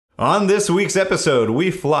On this week's episode,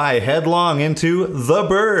 we fly headlong into The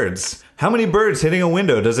Birds. How many birds hitting a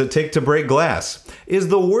window does it take to break glass? Is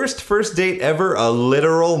the worst first date ever a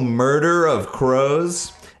literal murder of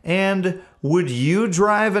crows? And would you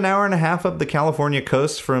drive an hour and a half up the California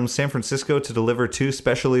coast from San Francisco to deliver 2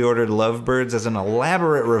 specially ordered lovebirds as an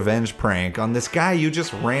elaborate revenge prank on this guy you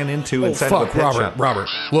just ran into inside of a pet shop? Robert,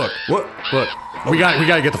 look. What? Look. We got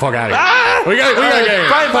to get the fuck out of here. We got to get here.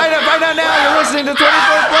 Find out now. You're listening to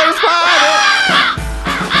 24th Place Pod.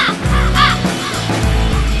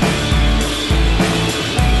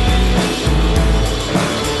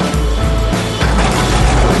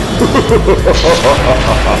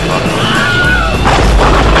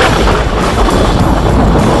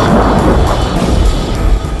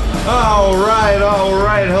 All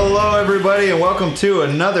right. Hello, everybody, and welcome to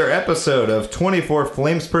another episode of 24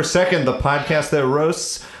 Flames Per Second, the podcast that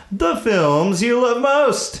roasts the films you love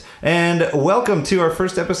most. And welcome to our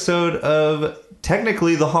first episode of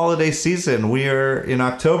technically the holiday season. We are in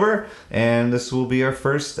October, and this will be our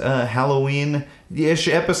first Halloween-ish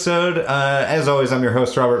episode. As always, I'm your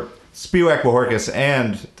host, Robert Spiewak Bojorquez,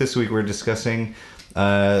 and this week we're discussing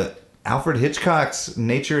Alfred Hitchcock's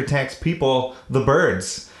Nature Attacks People, The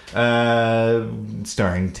Birds,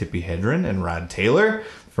 starring Tippi Hedren and Rod Taylor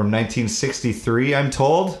from 1963, I'm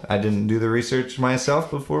told. I didn't do the research myself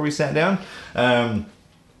before we sat down.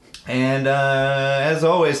 And as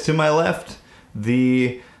always, to my left,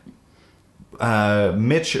 the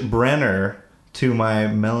Mitch Brenner to my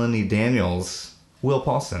Melanie Daniels, Will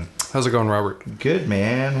Paulson. How's it going, Robert? Good,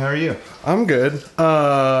 man. How are you? I'm good.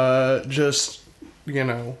 Just,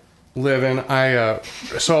 living.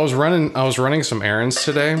 So I was running some errands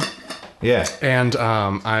today. Yeah. And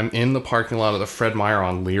I'm in the parking lot of the Fred Meyer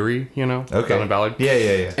on Leary, down in Ballard.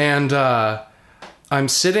 Yeah. And I'm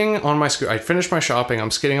sitting on my scooter. I finished my shopping.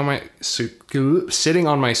 I'm sitting on my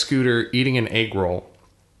scooter eating an egg roll.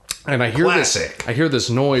 And I hear Classic. I hear this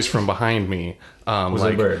noise from behind me. Was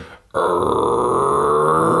it a bird?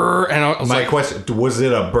 And I was My question, was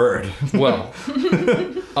it a bird? Well,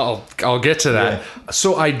 I'll get to that. Yeah.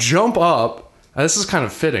 So I jump up. This is kind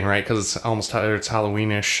of fitting, right? Because it's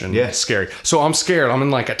Halloweenish and scary. So I'm scared. I'm in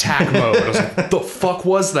like attack mode. I was like, the fuck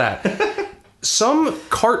was that? Some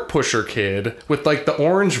cart pusher kid with like the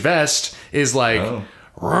orange vest is like,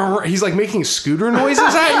 he's like making scooter noises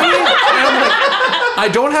at me. And I'm like, I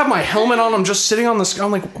don't have my helmet on. I'm just sitting on the.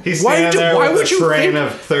 I'm like, He's why would a you train think?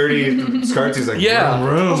 of 30 carts. He's like, Yeah.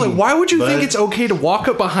 vroom, vroom, I was like, why would you bud? think it's okay to walk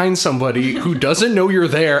up behind somebody who doesn't know you're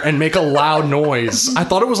there and make a loud noise? I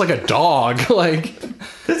thought it was like a dog. Like,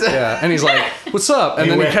 yeah. And he's like, what's up? And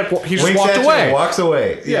then he just walked away. And walks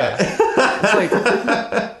away. Yeah. It's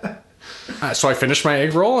like, so I finished my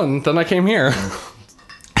egg roll and then I came here.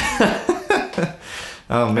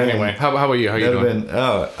 Oh, man. Anyway, how about you? How you doing?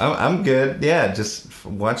 I'm good. Yeah, just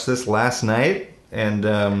watched this last night, and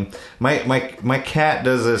my cat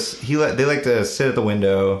does this. They like to sit at the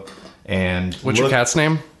window and What's your cat's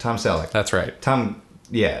name? Tom Selleck. That's right. Tom.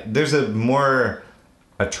 Yeah, there's a more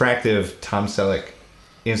attractive Tom Selleck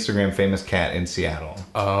Instagram famous cat in Seattle.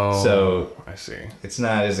 Oh, so I see. It's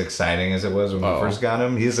not as exciting as it was when we first got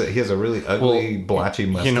him. He has a really ugly, blotchy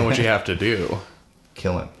mustache. You know what you have to do?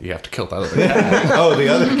 Kill him. You have to kill that other cat. Oh, the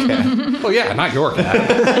other cat. Oh yeah, not your cat. What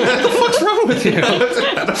the fuck's wrong with you?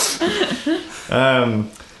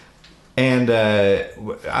 And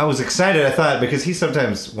I was excited. I thought because he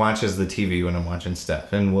sometimes watches the TV when I'm watching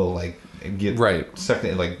stuff, and will like get sucked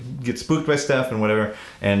in, like get spooked by stuff and whatever.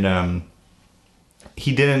 And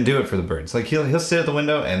he didn't do it for the birds. Like he'll sit at the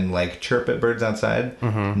window and like chirp at birds outside.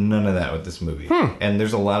 Mm-hmm. None of that with this movie. And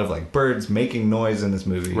there's a lot of like birds making noise in this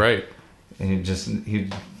movie. Right. And he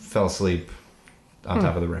fell asleep on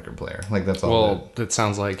top of the record player. Like that's all. Well, it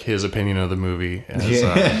sounds like his opinion of the movie has he's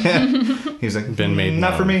like been made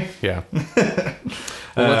not known. for me. Yeah.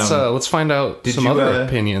 Well, let's find out some other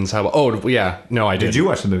opinions. How about? Oh, yeah. No, I didn't. Did you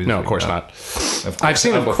watch the movie? No, of course not. Of course. I've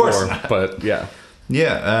seen it before, not. but yeah.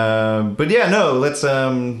 Yeah, but yeah, no. Let's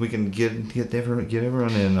we can get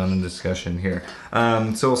everyone in on the discussion here.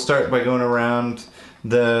 So we'll start by going around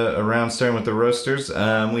starting with the roasters.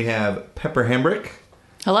 We have Pepper Hambrick.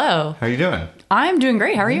 Hello. How are you doing? I'm doing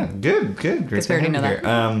great. How are you? Good. Great Guess to we already have know you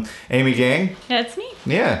that. here. Amy Gang. That's me.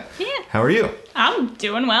 Yeah. Yeah. How are you? I'm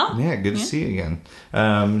doing well. Yeah, good to see you again.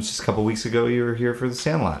 Just a couple weeks ago, you were here for The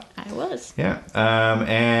Sandlot. I was. Yeah.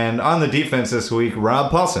 And on the defense this week, Rob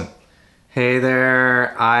Paulson. Hey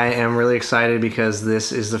there. I am really excited because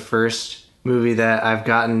this is the first movie that I've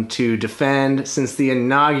gotten to defend since the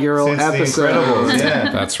inaugural episode. The Incredibles, yeah.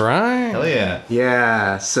 That's right. Hell yeah.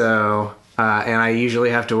 Yeah, so, and I usually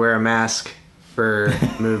have to wear a mask for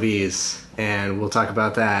movies. and we'll talk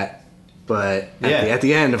about that. But Yeah. at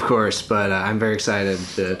the end, of course. But I'm very excited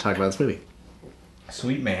to talk about this movie.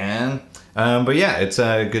 Sweet, man. But yeah, it's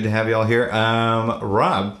good to have you all here.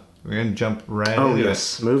 Rob, we're going to jump right into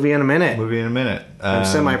it. Movie in a minute. Movie in a minute. I'm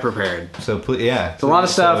semi-prepared. So, yeah. It's a lot of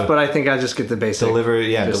stuff, but I think I just get the basic.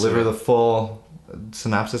 Deliver the full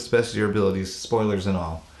synopsis, best of your abilities, spoilers and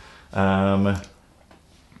all. Are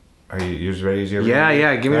you ready?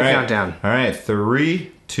 Yeah. Give me the countdown. All right,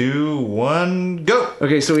 3, 2, 1, go.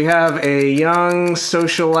 Okay, so we have a young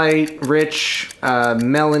socialite, rich.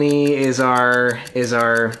 Melanie is our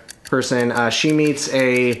person. She meets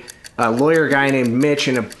a lawyer guy named Mitch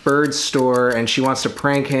in a bird store, and she wants to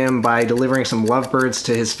prank him by delivering some lovebirds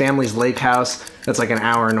to his family's lake house. That's like an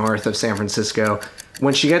hour north of San Francisco.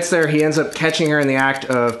 When she gets there, he ends up catching her in the act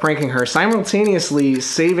of pranking her, simultaneously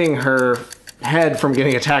saving her head from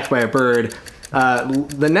getting attacked by a bird.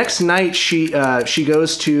 The next night, she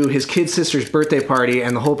goes to his kid sister's birthday party,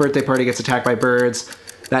 and the whole birthday party gets attacked by birds.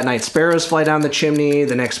 That night, sparrows fly down the chimney.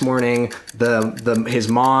 The next morning, his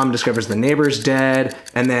mom discovers the neighbor's dead,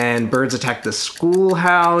 and then birds attack the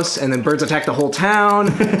schoolhouse, and then birds attack the whole town.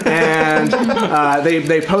 And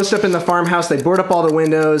they post up in the farmhouse. They board up all the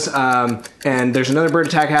windows, and there's another bird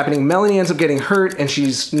attack happening. Melanie ends up getting hurt, and she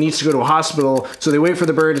needs to go to a hospital. So they wait for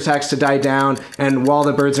the bird attacks to die down, and while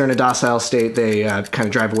the birds are in a docile state, they kind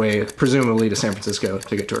of drive away, presumably to San Francisco,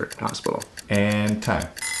 to get to her hospital. And time.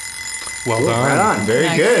 Well done. Right on.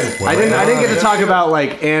 Very good. I didn't get to talk about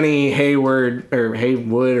like Annie Haywood or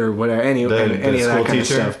whatever, any of that kind teacher? of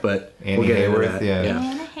stuff, but Annie we'll get Hayworth, into that.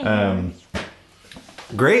 yeah.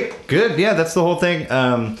 Great. Good. Yeah, that's the whole thing.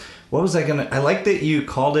 What was I gonna? I like that you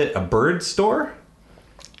called it a bird store.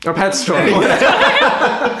 A pet store.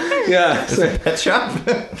 Yeah. Pet shop.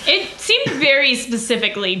 It seemed very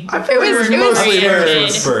specifically. I feel like it was mostly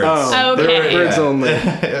birds. Birds. Oh, Okay. birds only.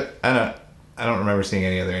 I don't remember seeing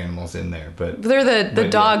any other animals in there, but They're the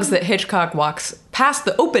But dogs that Hitchcock walks past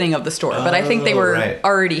the opening of the store, but I think they were right.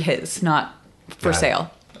 already his, not for Got it.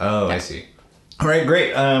 sale. Oh, I see. All right,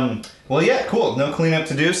 great. Well, yeah, cool. No cleanup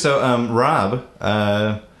to do. So, Rob,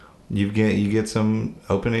 you get some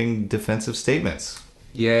opening defensive statements.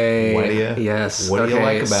 Yay. What do you? Yes. What do you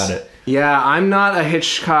Okay. like about it? Yeah, I'm not a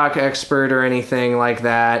Hitchcock expert or anything like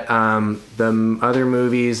that. The other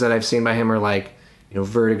movies that I've seen by him are like,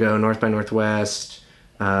 Vertigo, North by Northwest,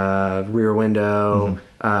 Rear Window,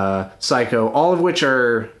 Psycho, all of which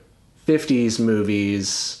are 50s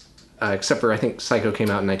movies, except for I think Psycho came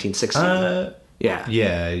out in 1960. Yeah.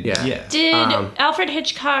 Yeah. Did Alfred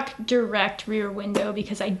Hitchcock direct Rear Window?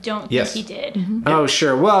 Because I don't think Yes. he did. Oh,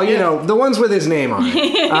 sure. Well, the ones with his name on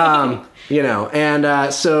it.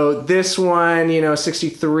 And so this one,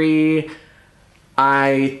 63,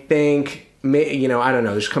 I think, I don't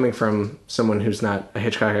know, this is coming from someone who's not a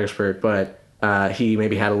Hitchcock expert, but he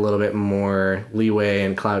maybe had a little bit more leeway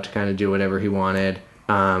and clout to kind of do whatever he wanted,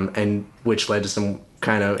 and which led to some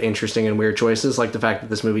kind of interesting and weird choices, like the fact that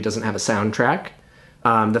this movie doesn't have a soundtrack,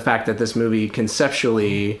 the fact that this movie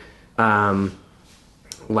conceptually isn't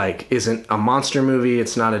a monster movie,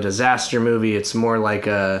 it's not a disaster movie, it's more like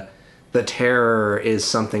the terror is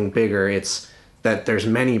something bigger. It's that there's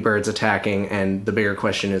many birds attacking, and the bigger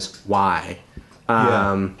question is why.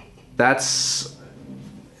 That's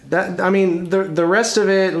that. I mean, the rest of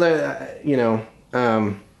it,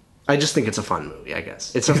 I just think it's a fun movie. I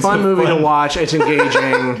guess it's a fun movie to watch. It's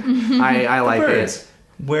engaging. I like it.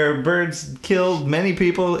 Where birds killed many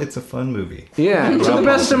people, it's a fun movie. Yeah, to the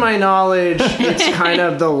best of my knowledge, it's kind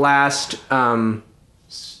of the last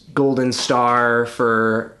golden star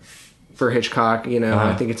for Hitchcock.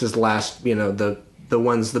 I think it's his last. The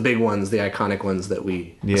big ones, the iconic ones that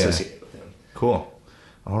we associate with him. Cool.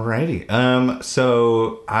 Alrighty.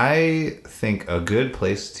 So I think a good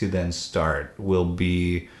place to then start will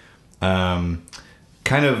be kind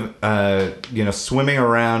of swimming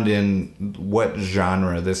around in what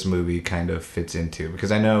genre this movie kind of fits into,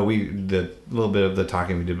 because I know the little bit of the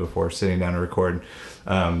talking we did before sitting down to record,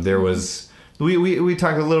 there was we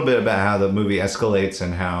talked a little bit about how the movie escalates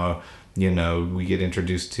and how we get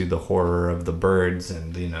introduced to the horror of the birds,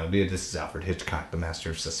 and this is Alfred Hitchcock, the master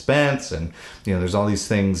of suspense, and there's all these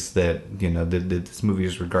things that that this movie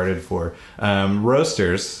is regarded for.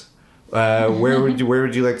 Roasters, where would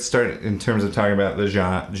you like to start in terms of talking about the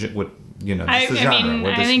genre? What I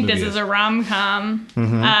think this is a rom-com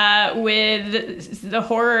with the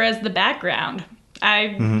horror as the background. I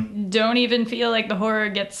don't even feel like the horror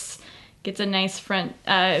gets a nice front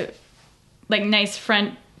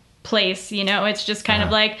place. It's just kind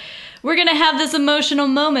of like, we're gonna have this emotional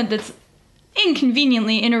moment that's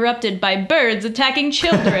inconveniently interrupted by birds attacking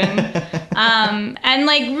children. And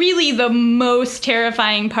like really the most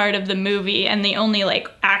terrifying part of the movie and the only like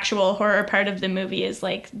actual horror part of the movie is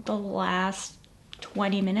like the last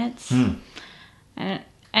 20 minutes.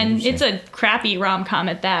 And it's a crappy rom-com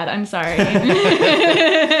at that. I'm sorry.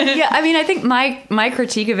 Yeah, I mean, I think my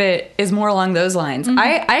critique of it is more along those lines.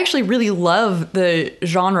 I actually really love the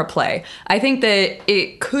genre play. I think that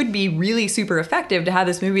it could be really super effective to have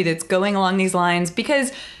this movie that's going along these lines,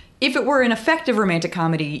 because if it were an effective romantic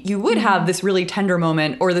comedy, you would have this really tender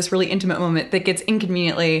moment or this really intimate moment that gets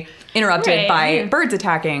inconveniently interrupted by birds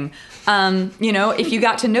attacking. If you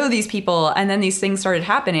got to know these people and then these things started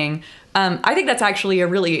happening, I think that's actually a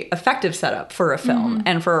really effective setup for a film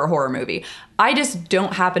and for a horror movie. I just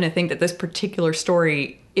don't happen to think that this particular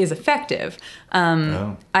story is effective.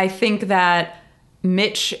 I think that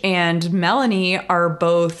Mitch and Melanie are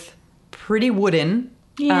both pretty wooden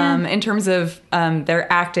in terms of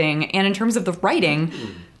their acting, and in terms of the writing.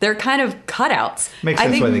 They're kind of cutouts. Makes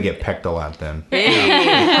sense why they get pecked a lot then. So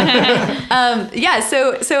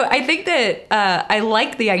I think that I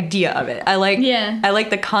like the idea of it. I like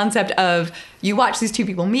the concept of you watch these two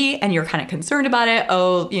people meet and you're kind of concerned about it.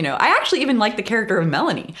 I actually even like the character of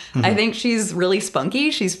Melanie. I think she's really spunky.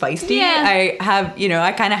 She's feisty. Yeah.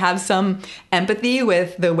 I kind of have some empathy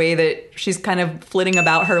with the way that she's kind of flitting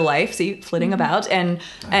about her life. Flitting about and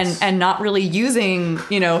not really using,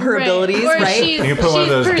 her abilities, or right? You can put one of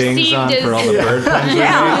those dings on for all the bird puns.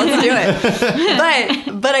 Yeah, let's do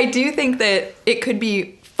it. But I do think that it could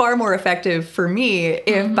be far more effective for me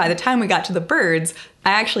if by the time we got to the birds, I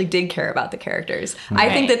actually did care about the characters. I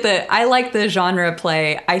think that I like the genre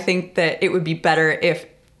play. I think that it would be better if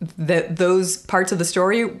those parts of the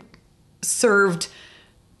story served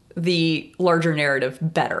the larger narrative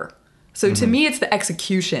better. So to me, it's the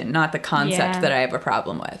execution, not the concept that I have a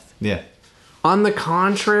problem with. Yeah. On the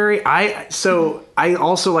contrary, I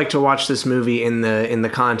also like to watch this movie in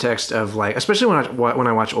the context of, like, especially when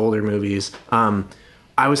I watch older movies.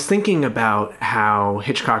 I was thinking about how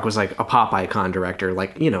Hitchcock was like a pop icon director,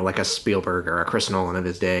 like a Spielberg or a Chris Nolan of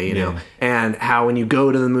his day, you know, and how when you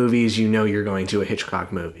go to the movies, you're going to a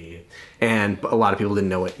Hitchcock movie, and a lot of people didn't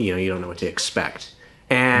know what you don't know what to expect,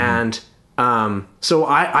 and. So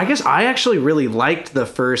I guess I actually really liked the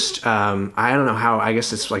first, I don't know how, I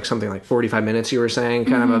guess it's like something like 45 minutes you were saying,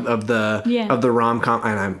 kind of the rom-com,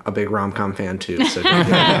 and I'm a big rom-com fan too, so don't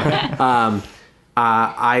get me.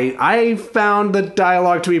 I found the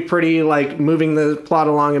dialogue to be pretty, like, moving the plot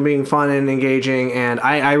along and being fun and engaging, and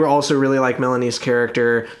I also really like Melanie's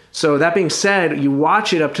character. So that being said, you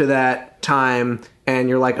watch it up to that time, and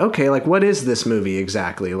you're like, okay, like, what is this movie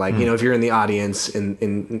exactly? Like, if you're in the audience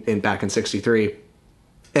in back in '63,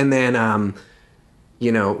 and then,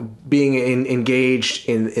 being engaged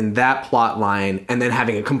in that plot line, and then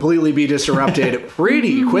having it completely be disrupted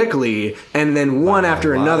pretty quickly, and then one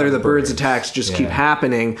after another, the birds attacks just keep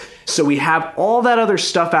happening. So we have all that other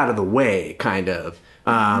stuff out of the way, kind of,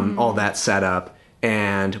 all that setup.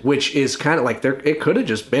 And which is kind of like it could have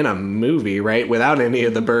just been a movie, right, without any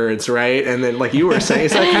of the birds, right? And then, like you were saying,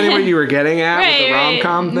 is that kind of what you were getting at with the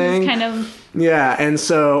rom-com thing? Kind of. Yeah, and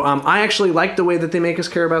so I actually like the way that they make us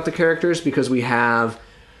care about the characters, because we have,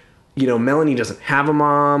 Melanie doesn't have a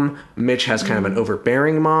mom. Mitch has kind of an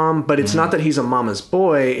overbearing mom, but it's not that he's a mama's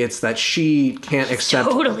boy. It's that she can't accept.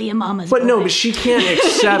 Totally a mama's boy. But no, but she can't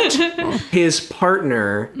accept his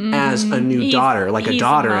partner as a new daughter, like a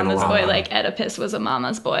daughter-in-law. He's a mama's boy, like Oedipus was a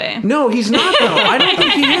mama's boy. No, he's not, though. I don't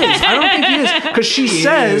think he is. Because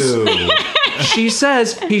she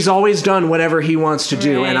says he's always done whatever he wants to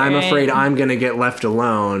do, and I'm afraid I'm going to get left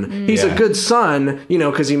alone. He's a good son,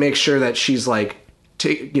 because he makes sure that she's, like,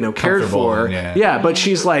 cared for. But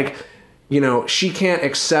she's like, she can't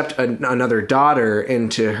accept another daughter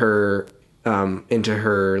into her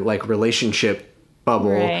like relationship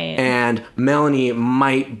bubble, and Melanie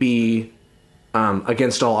might be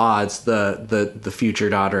against all odds the future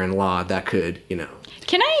daughter-in-law that could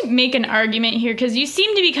Can I make an argument here? Because you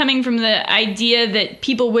seem to be coming from the idea that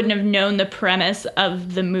people wouldn't have known the premise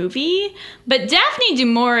of the movie. But Daphne du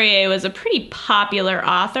Maurier was a pretty popular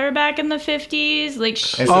author back in the 50s. Like,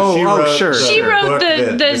 she wrote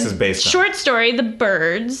the short story, The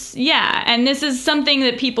Birds. Yeah, and this is something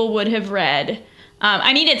that people would have read.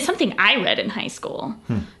 It's something I read in high school.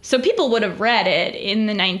 So people would have read it in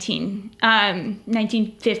the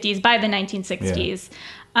 1950s, by the 1960s.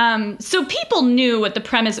 So people knew what the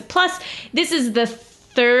premise. Plus, this is the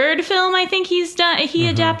third film I think he's done. He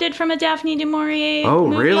adapted from a Daphne du Maurier. Oh,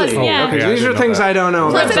 movie. really? Yeah. Okay, these are things I don't know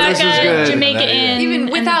about. This is Rebecca, good. Jamaica Inn, Even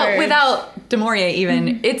and the Birds. without Du Maurier,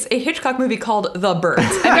 even it's a Hitchcock movie called The Birds.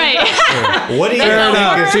 Right. What do you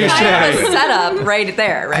That's think? kind of a setup right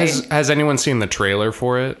there, right? Has anyone seen the trailer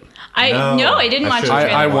for it? No, I didn't I watch the should. trailer.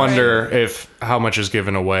 I wonder if how much is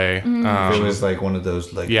given away. If it was like one of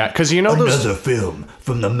those, like, Yeah, because you know those another film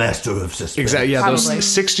from the master of suspense. exactly. Yeah, those Probably.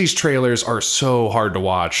 '60s trailers are so hard to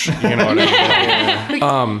watch. You know what I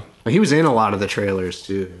mean? He was in a lot of the trailers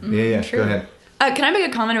too. Yeah. Go ahead. Can I make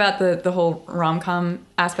a comment about the whole rom-com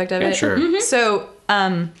aspect of it? Sure. So,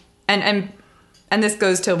 and this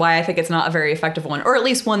goes to why I think it's not a very effective one, or at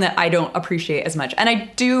least one that I don't appreciate as much. And I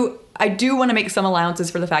do want to make some allowances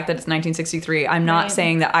for the fact that it's 1963. I'm not Right.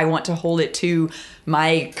 saying that I want to hold it to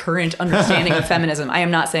my current understanding of feminism. I am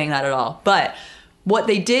not saying that at all. But what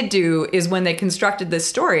they did do is when they constructed this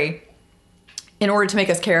story, in order to make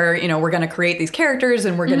us care, we're going to create these characters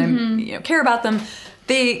and we're going to care about them.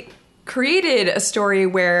 They created a story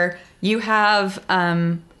where you have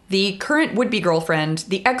the current would-be girlfriend,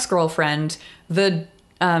 the ex-girlfriend, the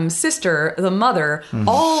sister, the mother,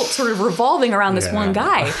 all sort of revolving around this one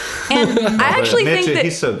guy. And I actually Mitch, think that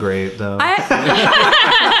he's so great, though. I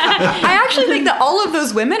actually think that all of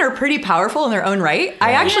those women are pretty powerful in their own right.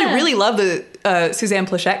 I actually really love the Suzanne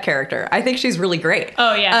Pleshette character. I think she's really great.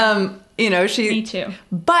 Oh, yeah. She. Me too.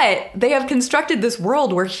 But they have constructed this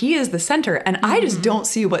world where he is the center, and I just don't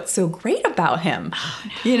see what's so great about him.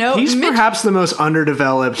 He's perhaps the most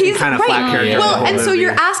underdeveloped and kind of flat character. Well, in the whole and so movie.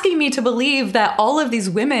 you're asking me to believe that all of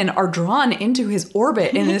these women are drawn into his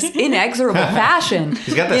orbit in this inexorable fashion.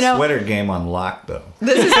 He's got that sweater game on lock, though.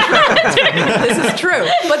 This is true. This is true.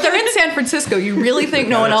 But they're in San Francisco. You really think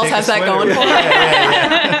no one else has that going for them?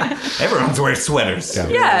 Yeah. Everyone's wearing sweaters.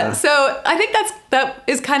 Yeah. So I think that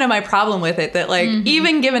is kind of my problem with it. That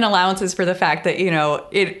even given allowances for the fact that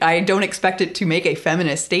I don't expect it to make a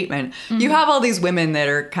feminist statement, you have all these women that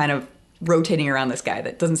are kind of rotating around this guy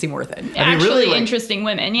that doesn't seem worth it. Actually interesting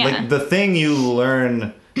women, yeah. Like, the thing you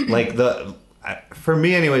learn, for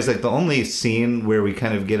me anyways, like, the only scene where we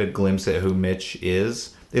kind of get a glimpse at who Mitch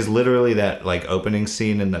is literally that, like, opening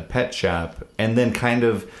scene in the pet shop, and then kind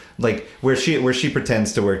of like where she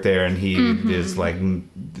pretends to work there, and he is like,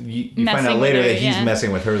 you find out later that he's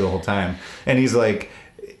messing with her the whole time, and he's like,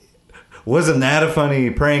 wasn't that a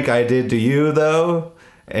funny prank I did to you though?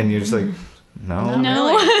 And you're just like, no.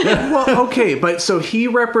 Well, okay, but so he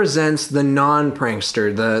represents the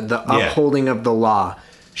non-prankster, the upholding of the law.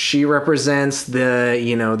 She represents the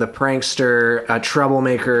prankster,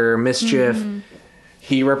 troublemaker, mischief.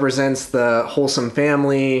 He represents the wholesome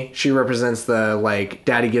family. She represents the, like,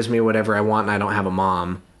 daddy gives me whatever I want and I don't have a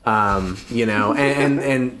mom.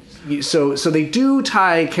 So they do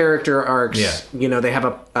tie character arcs. Yeah. They have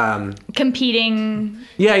a competing.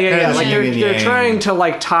 Yeah. Like yin and they're yang. trying to,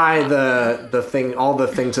 like, tie the thing, all the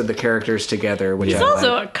things of the characters together. Which He's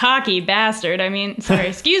also a cocky bastard. I mean, sorry,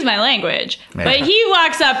 excuse my language, but he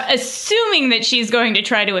walks up assuming that she's going to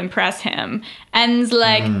try to impress him, and's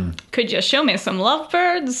like, "Could you show me some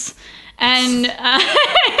lovebirds?" And and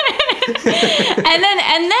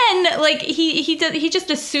then like he just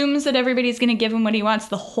assumes that everybody's gonna give him what he wants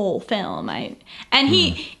the whole film.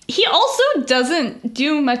 He also doesn't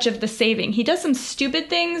do much of the saving. He does some stupid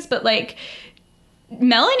things, but like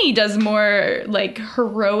Melanie does more like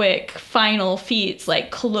heroic final feats, like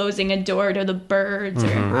closing a door to the birds. Or,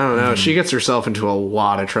 I don't know. She gets herself into a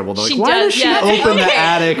lot of trouble. Like, She why does, does she yeah. open the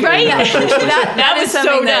attic? Right? That was is so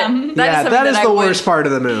something dumb. That is the worst part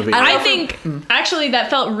of the movie. I think actually that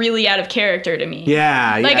felt really out of character to me.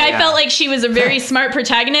 I felt like she was a very smart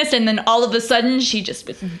protagonist, and then all of a sudden she just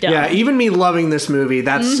was dumb. Yeah, even me loving this movie,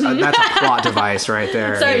 that's a plot device right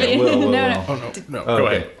there. Sorry, No. No, Oh, go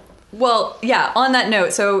okay. ahead. Well, yeah, on that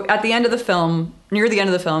note, so at the end of the film, near the end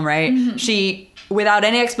of the film, right, she, without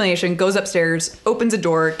any explanation, goes upstairs, opens a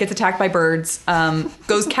door, gets attacked by birds,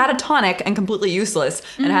 goes catatonic and completely useless,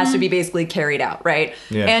 and has to be basically carried out, right?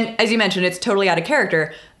 Yeah. And as you mentioned, it's totally out of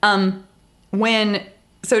character. I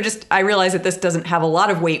realize that this doesn't have a lot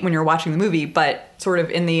of weight when you're watching the movie, but sort of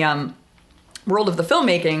in the world of the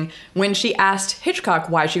filmmaking, when she asked Hitchcock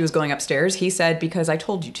why she was going upstairs, he said, because I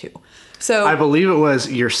told you to. So I believe it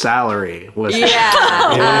was your salary was.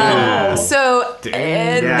 Yeah.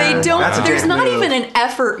 They don't. That's a There's dick not move. even an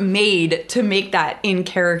effort made to make that in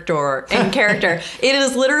character. It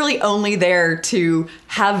is literally only there to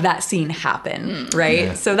have that scene happen, right?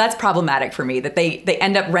 Yeah. So that's problematic for me. That they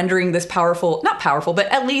end up rendering this powerful, not powerful, but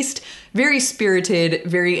at least very spirited,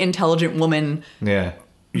 very intelligent woman. Yeah.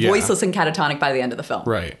 voiceless and catatonic by the end of the film.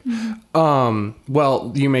 Right.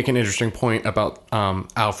 Well, you make an interesting point about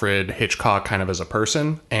Alfred Hitchcock kind of as a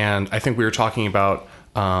person. And I think we were talking about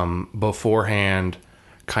beforehand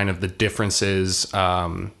kind of the differences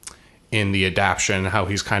in the adaptation, how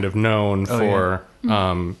he's kind of known for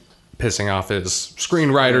pissing off his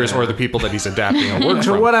screenwriters or the people that he's adapting a work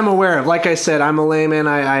from. To what I'm aware of, like I said, I'm a layman.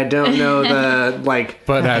 I don't know the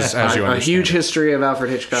but as you understand, a huge history of Alfred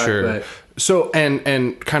Hitchcock. Sure. But. So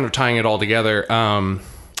and kind of tying it all together,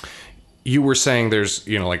 you were saying there's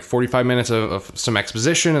 45 minutes of some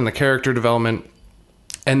exposition and the character development,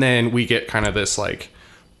 and then we get kind of this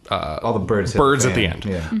all the birds at the end.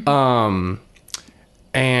 Yeah.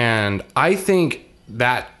 And I think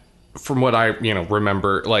that, from what I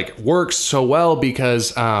remember, works so well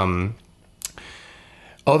because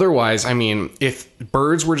otherwise, I mean, if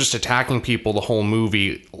birds were just attacking people the whole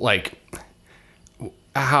movie,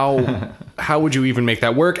 how would you even make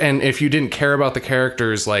that work? And if you didn't care about the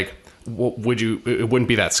characters, would you? It wouldn't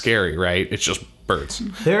be that scary, right? It's just birds.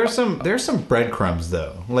 There's some breadcrumbs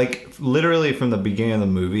though. Literally from the beginning of the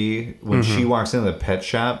movie, when she walks into the pet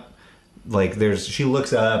shop. She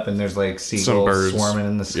looks up and there's seagulls swarming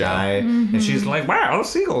in the sky, and she's like, "Wow,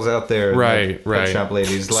 seagulls out there!" Right. Pet shop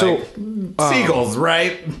lady's seagulls,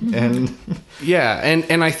 right? And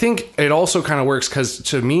and I think it also kind of works because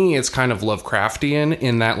to me it's kind of Lovecraftian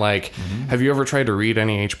in that have you ever tried to read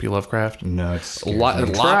any H.P. Lovecraft? No, it's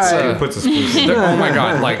lots of puts a squeeze. Oh my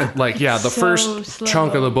god, the first slow.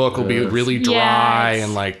 chunk of the book will be really dry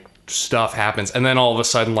and stuff happens, and then all of a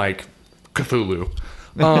sudden Cthulhu.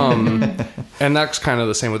 And that's kind of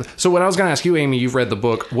the same with. So what I was going to ask you, Amy, you've read the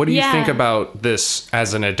book. What do you think about this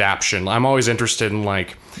as an adaptation? I'm always interested in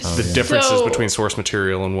the differences between source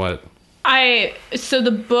material and what. So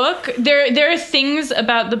the book, there are things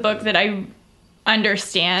about the book that I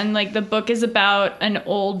understand. The book is about an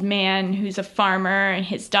old man who's a farmer and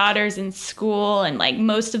his daughter's in school, and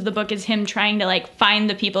most of the book is him trying to find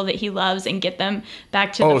the people that he loves and get them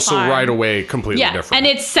back to the farm. So right away completely different. And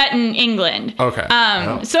it's set in England. Okay.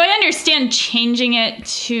 So I understand changing it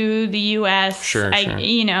to the US. Sure.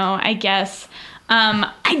 I guess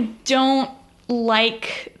I don't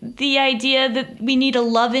like the idea that we need a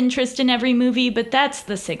love interest in every movie, but that's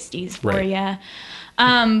the 60s for you.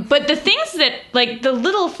 But the things that, the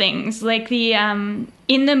little things, the,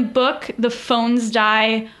 in the book, the phones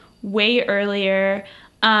die way earlier.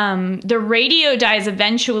 The radio dies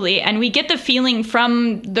eventually, and we get the feeling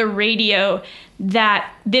from the radio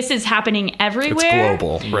that this is happening everywhere. It's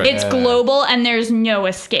global, right? It's global, and there's no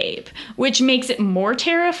escape, which makes it more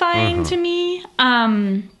terrifying to me.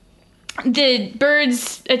 The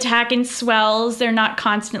birds attack in swells. They're not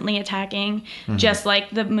constantly attacking, just like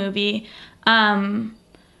the movie.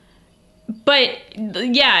 But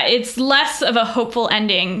yeah, it's less of a hopeful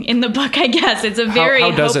ending in the book, I guess. It's a very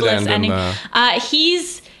hopeless ending.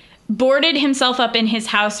 He's boarded himself up in his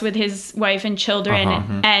house with his wife and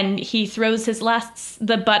children, and he throws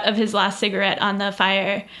the butt of his last cigarette on the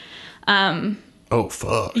fire. Oh,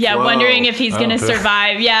 fuck. Yeah, Whoa. wondering if he's going to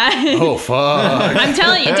survive. Yeah. Oh, fuck. I'm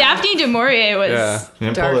telling you, Daphne du Maurier was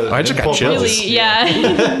dark. I just got chills. Really,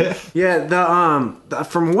 yeah. Yeah,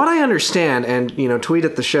 from what I understand, and tweet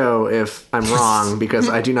at the show if I'm wrong, because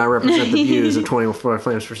I do not represent the views of 24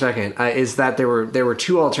 Flames Per Second, is that there were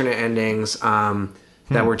two alternate endings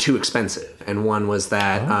that were too expensive, and one was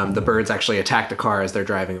that the birds actually attacked the car as they're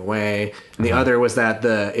driving away, and the other was that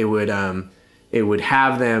it would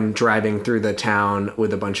have them driving through the town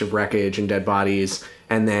with a bunch of wreckage and dead bodies,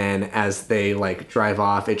 and then as they drive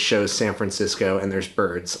off, it shows San Francisco and there's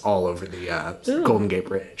birds all over the Golden Gate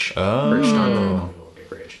Bridge. Perched on the Golden Gate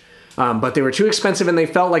Bridge. But they were too expensive, and they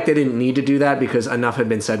felt like they didn't need to do that because enough had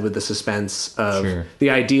been said with the suspense of the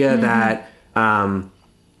idea that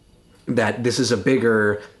that this is a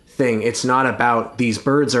bigger thing. It's not about these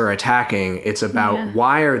birds are attacking. It's about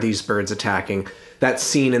why are these birds attacking? That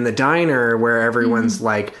scene in the diner where everyone's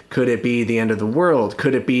like, could it be the end of the world?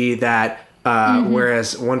 Could it be that,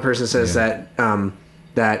 whereas one person says that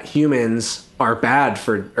that humans are bad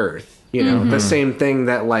for Earth, the same thing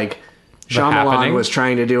that Shyamalan was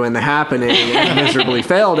trying to do in The Happening and miserably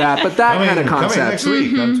failed at, but that kind of concept. Coming next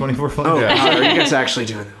week on 24 Flames. Are you guys actually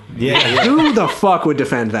doing that? Yeah. Who the fuck would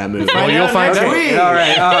defend that movie? Well, you'll find out. All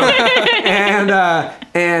right.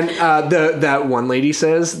 And that one lady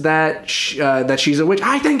says that that she's a witch.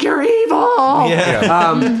 I think you're evil.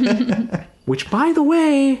 Yeah. Which, by the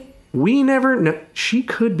way, we never know. She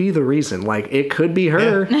could be the reason. It could be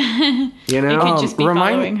her. It could just be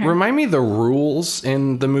following her. Remind me the rules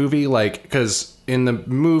in the movie, because in the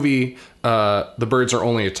movie, the birds are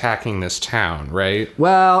only attacking this town, right?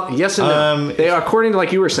 Well, yes and no. They, according to,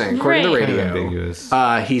 like you were saying, according to the Right. radio, Kind of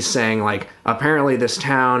ambiguous. He's saying, like, apparently this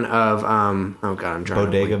town of oh god, I'm drawing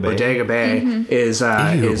Bodega Bay. Bodega Bay is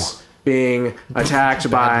being attacked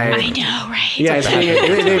by. I know, right? Yeah,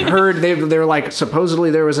 they've heard they're like supposedly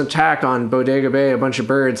there was an attack on Bodega Bay, a bunch of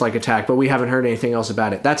birds like attacked, but we haven't heard anything else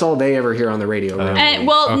about it. That's all they ever hear on the radio. Really. And,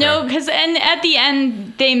 well, Okay. no, because at the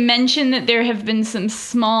end they mention that there have been some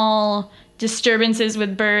small disturbances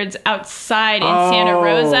with birds outside in Santa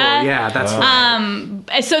Rosa. Yeah, that's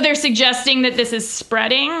right. So they're suggesting that this is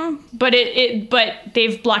spreading, but but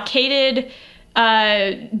they've blockaded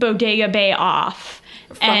Bodega Bay off.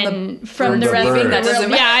 From the birds. rest of That doesn't the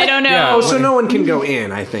matter. I don't know. Yeah. Oh, so no one can go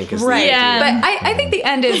in, I think, is Right. the Yeah. idea. But I think the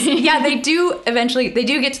end is, they do eventually, they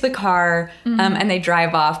do get to the car and they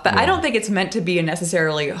drive off. But I don't think it's meant to be a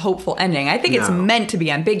necessarily hopeful ending. I think it's No. meant to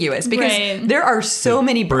be ambiguous because Right. there are so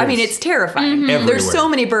many, I mean, it's terrifying. There's so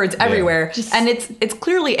many birds everywhere. And it's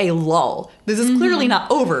clearly a lull. This is clearly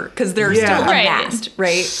not over because they're Yeah. still Right. amassed,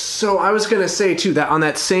 right? So I was gonna say too that on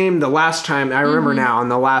that same the last time I remember now on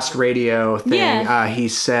the last radio thing, Yeah. he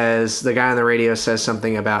says the guy on the radio says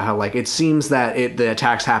something about how like it seems that the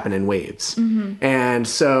attacks happen in waves, and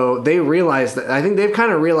so they realize that I think they've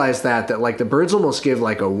kind of realized that like the birds almost give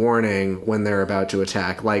like a warning when they're about to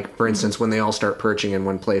attack. Like for instance, when they all start perching in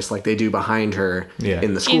one place, like they do behind her Yeah.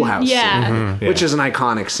 in the schoolhouse, yeah. scene, which is an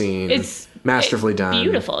iconic scene. It's masterfully done,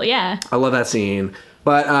 Beautiful, yeah. I love that scene.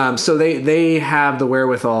 But so they have the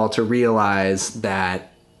wherewithal to realize that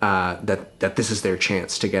that this is their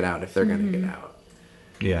chance to get out if they're going to get out.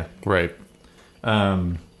 Yeah. Right. I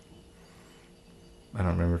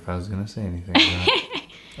don't remember if I was going to say anything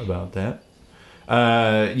about that.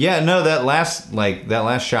 That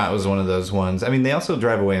last shot was one of those ones. I mean, they also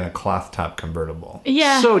drive away in a cloth top convertible.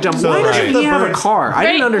 Yeah. So dumb. So, Why doesn't right. he have a The car? I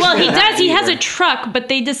didn't understand. Well, he that does. He has either. a truck, but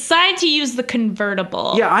they decide to use the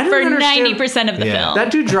convertible Yeah, I don't for understand- 90% of the Yeah. film.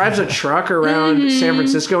 That dude drives a truck around Mm-hmm. San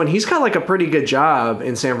Francisco, and he's got like a pretty good job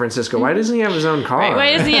in San Francisco. Why doesn't he have his own car? Right,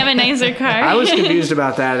 why doesn't he have a nicer car? I was confused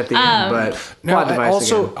about that at the end, but plot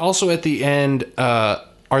device again. Also at the end,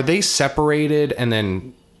 are they separated and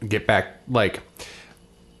then get back like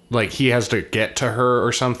he has to get to her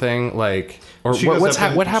or something like or She goes what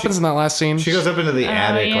up and- happens in that last scene? She goes up into the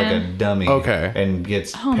attic yeah. like a dummy. Okay. And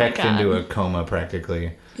gets my pecked God. into a coma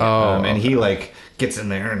practically. Oh. And he like gets in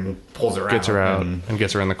there and pulls her gets out. her out And, and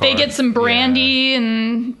gets her in the car. They get some brandy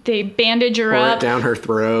and they bandage her Pour it up. down her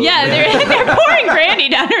throat. Yeah, they're pouring brandy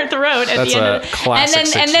down her throat at That's the end a of it.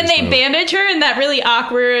 classic And then 60s they move. bandage her in that really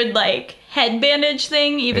awkward like head bandage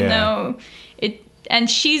thing, even Yeah. though and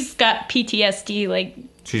she's got PTSD, like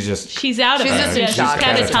she's out of She's it. just in She's shock.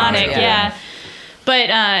 catatonic, Yeah. yeah. But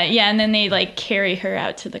and then they like carry her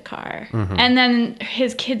out to the car, Mm-hmm. and then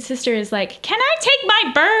his kid sister is like, "Can I take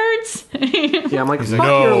my birds?" Yeah, I'm like, fuck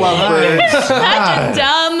 "No." your lovebirds. Such a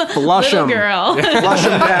dumb Flush little 'em. girl. Flush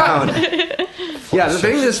them down. Yeah, the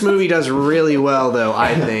thing this movie does really well, though,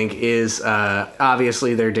 I think, is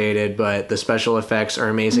obviously they're dated, but the special effects are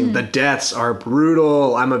amazing. The deaths are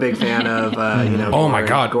brutal. I'm a big fan of, Oh my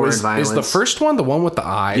god! gore and Is violence. the first one the one with the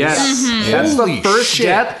eyes? Yes, Mm-hmm. that's the Holy first shit.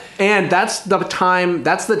 death, and that's the time.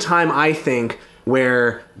 That's the time I think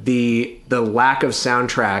where the lack of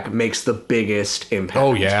soundtrack makes the biggest impact.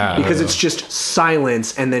 Oh, yeah. because it's just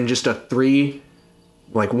silence and then just a three.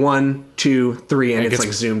 Like 1, 2, 3, and It it's gets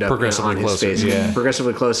like zoomed up progressively on his closer. face, Yeah.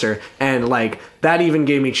 progressively closer, and like that even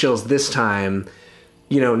gave me chills this time.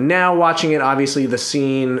 Now watching it, obviously the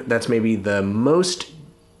scene that's maybe the most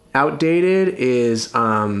outdated is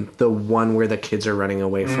the one where the kids are running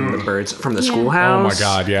away from the birds from the Oh schoolhouse. my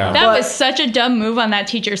god! Yeah. That was such a dumb move on that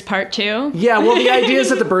teacher's part too. Yeah, well, the idea is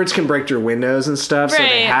that the birds can break through windows and stuff, so they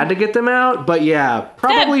Right. had to get them out. But yeah,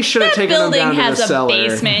 probably should have that taken them building down to has the a cellar.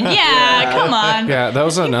 basement. Yeah, come on. Yeah, that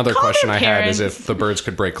was another call question their I had: is parents. if the birds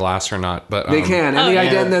could break glass or not? But They can, and Oh, the yeah.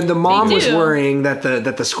 idea, and then the mom They was do. worrying that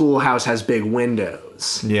the schoolhouse has big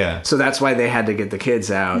windows. Yeah. So that's why they had to get the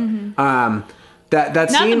kids out. That Not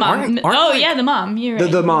scene, the mom. aren't Oh like- yeah, the mom. You're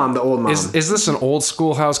right. the mom, the old mom. Is this an old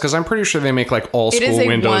schoolhouse? Because I'm pretty sure they make like all It school is a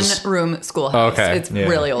windows. one-room schoolhouse. Okay. It's Yeah.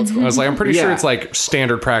 really old school. I was like, I'm pretty sure Yeah. it's like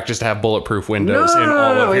standard practice to have bulletproof no, windows no, in no,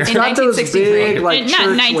 all no, of your. it's In got those 1963. big like Not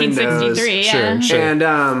church 1963. windows. Yeah.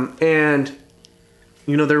 Sure. And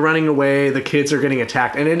they're running away. The kids are getting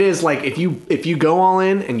attacked, and it is like if you go all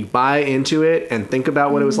in and you buy into it and think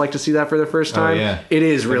about what it was like to see that for the first time, yeah. it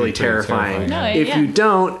is That'd really be pretty terrifying. terrifying. No, If yeah. you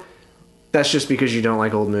don't, that's just because you don't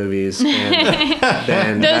like old movies, and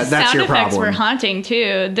then Those that's sound your effects problem. were haunting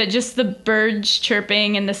too. Just the birds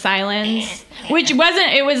chirping and the silence, which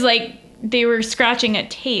wasn't. It was like they were scratching a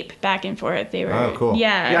tape back and forth. They were, oh, cool.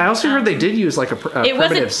 Yeah. Yeah, I also heard they did use like a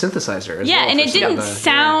primitive synthesizer. Yeah, well and it didn't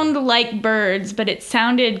sound yeah. like birds, but it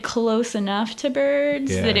sounded close enough to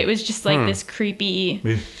birds Yeah. that it was just like this creepy.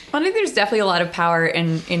 Well, I think there's definitely a lot of power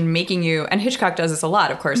in making you, and Hitchcock does this a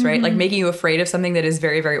lot, of course, right? Like making you afraid of something that is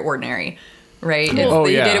very, very ordinary. Right? Oh,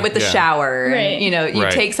 You yeah, did it with the yeah. shower. Right. And, you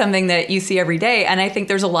Right. take something that you see every day. And I think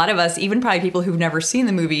there's a lot of us, even probably people who've never seen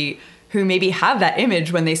the movie, who maybe have that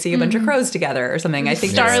image when they see a bunch of crows together or something. I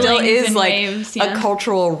think that still Starlings is and like waves, a yeah.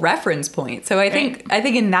 cultural reference point. So I think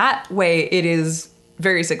in that way it is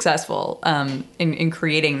very successful in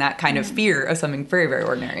creating that kind of fear of something very, very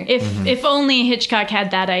ordinary. If only Hitchcock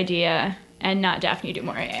had that idea and not Daphne du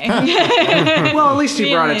Maurier. Well, at least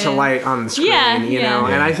he brought it to Yeah. light on the screen, Yeah, you yeah. know,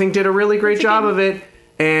 and I think did a really great job of it.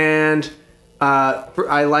 And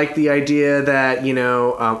I like the idea that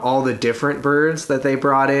all the different birds that they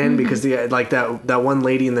brought in because that one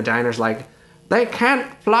lady in the diner's like, they can't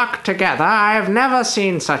flock together. I have never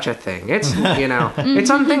seen such a thing. It's it's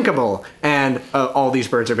unthinkable. And all these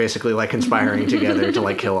birds are basically like conspiring together to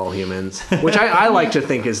like kill all humans, which I like to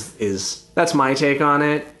think is that's my take on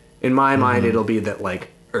it. In my mind, it'll be that like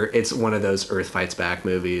it's one of those Earth Fights Back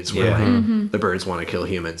movies where like the birds want to kill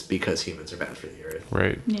humans because humans are bad for the Earth.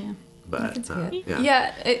 Right. Yeah. But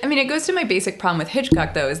Yeah, I mean, it goes to my basic problem with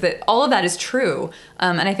Hitchcock, though, is that all of that is true.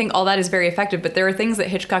 And I think all that is very effective, but there are things that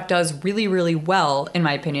Hitchcock does really, really well, in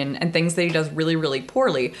my opinion, and things that he does really, really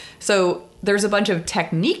poorly. So there's a bunch of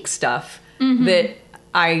technique stuff that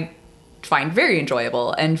I find very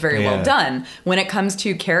enjoyable and very well done. When it comes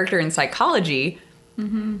to character and psychology,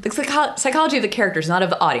 the psychology of the characters, not of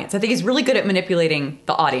the audience. I think he's really good at manipulating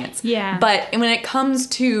the audience. Yeah. But when it comes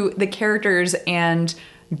to the characters and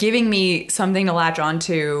giving me something to latch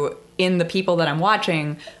onto in the people that I'm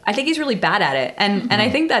watching, I think he's really bad at it. And I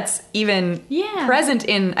think that's even present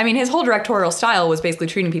in, I mean, his whole directorial style was basically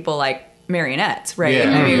treating people like marionettes, right?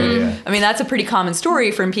 Yeah. I mean, that's a pretty common story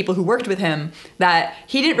from people who worked with him, that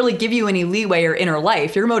he didn't really give you any leeway or inner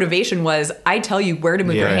life. Your motivation was, I tell you where to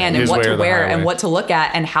move your hand and his what way to or the wear highway. and what to look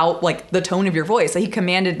at and how, like, the tone of your voice. So he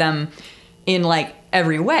commanded them in, like,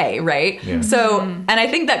 every way, right? Yeah. So, and I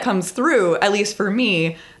think that comes through, at least for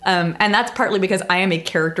me, and that's partly because I am a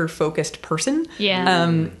character-focused person.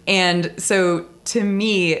 Yeah. And so, to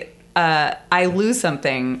me, I lose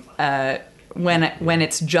something when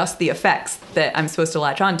it's just the effects that I'm supposed to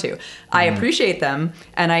latch onto. I appreciate them,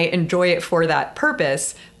 and I enjoy it for that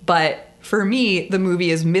purpose, but for me, the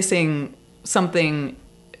movie is missing something,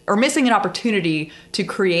 or missing an opportunity to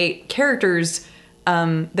create characters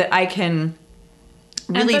that I can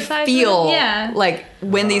really Empathize feel with? Yeah. like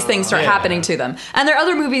when these things start happening to them. And there are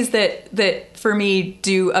other movies that for me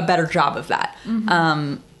do a better job of that.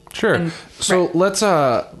 Sure. And- So let's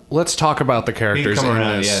talk about the You can characters come in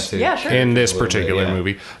around, this. too. Yeah, sure. In this A little bit, particular yeah.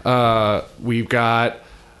 movie, we've got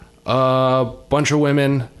a bunch of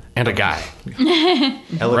women and a guy.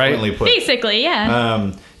 Eloquently put. Basically,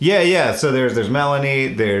 yeah. So there's Melanie.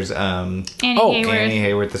 There's Annie oh, Hayworth. Annie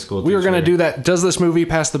Hayworth, the school teacher. We were going to do that. Does this movie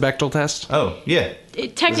pass the Bechdel test? Oh yeah.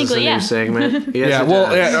 Technically, This is a yeah. new segment. Yes, Yeah, it well,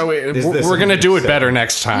 does. Is this we're a going to new do it segment? better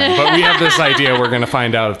next time. But we have this idea we're going to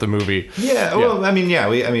find out if the movie. Yeah. Well, I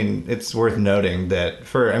mean, it's worth noting that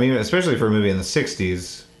especially for a movie in the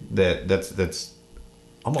 '60s, that's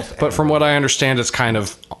almost. But from what I understand, it's kind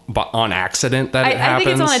of on accident that it I happens.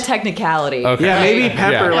 think it's on a technicality. Okay. Yeah, maybe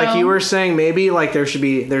Pepper, Yeah. like you were saying, maybe like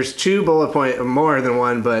there's two bullet point, more than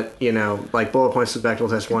one, but like bullet points to the Bechdel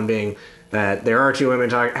test. One being that there are two women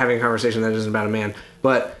having a conversation that isn't about a man,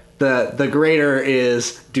 but the greater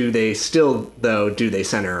is, do they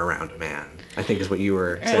center around a man? I think is what you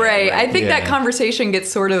were saying. Right. I think that Yeah. conversation gets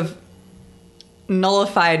sort of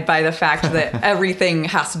nullified by the fact that everything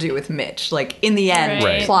has to do with Mitch, like in the end,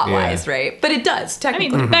 Right. plot-wise, Yeah. right? But it does, I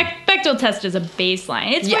technically. mean, Bechdel test is a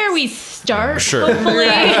baseline. It's Yes. where we start. Sure.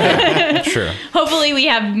 Hopefully, Sure. hopefully we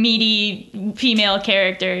have meaty female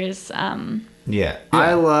characters. Yeah.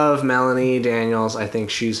 I love Melanie Daniels. I think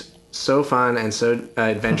she's so fun and so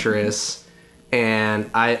adventurous, and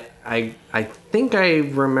I think I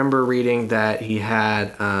remember reading that he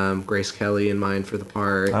had Grace Kelly in mind for the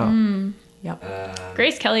part. Yep.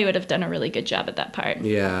 Grace Kelly would have done a really good job at that part.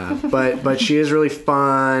 Yeah, but she is really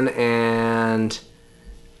fun and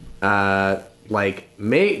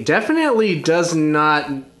definitely does not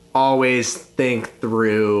always think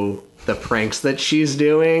through the pranks that she's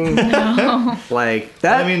doing. Like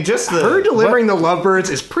that. I mean, just her delivering the lovebirds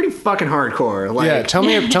is pretty fucking hardcore. Like, Yeah, tell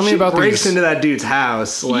me she about breaks these. into that dude's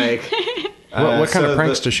house. Like, What kind of so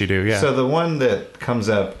pranks does she do? Yeah. So the one that comes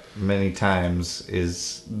up many times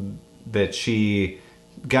is that she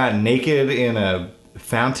got naked in a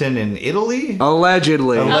fountain in Italy.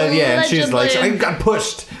 Allegedly. Yeah, and she's like, I Allegedly. got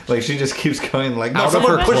pushed. Like she just keeps going like, no, Out of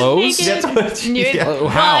someone her pushed me. clothes? Gets pushed. Yeah. Oh,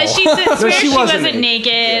 how? Well, she swears she she wasn't wasn't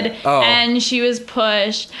naked, Oh. and she was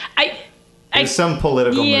pushed. There's some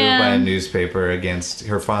political move Yeah. by a newspaper against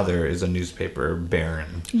her father is a newspaper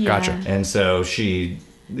baron, Gotcha. and so she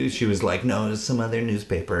was like, no, it's some other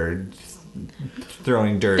newspaper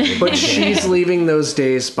throwing dirt. at But my she's dad leaving those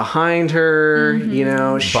days behind her. You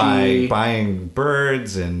know, by buying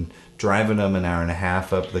birds and driving them an hour and a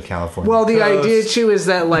half up the California Well, the coast. idea too is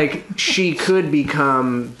that like she could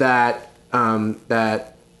become that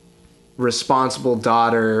that responsible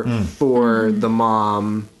daughter for the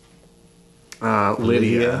mom,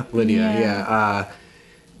 Lydia. Yeah.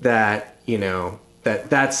 That you know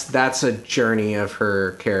that's a journey of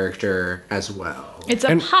her character as well. It's a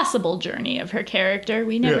And- possible journey of her character.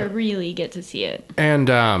 We never really get to see it.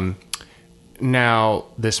 And now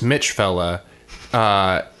this Mitch fella,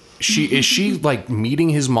 is she like meeting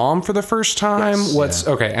his mom for the first time? Yes. What's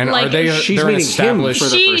okay? And Like, are they? she's they're an meeting him established. for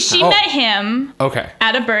the She first time. met him Okay.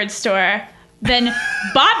 at a bird store, then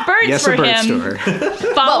bought birds Yes, for a bird him. store.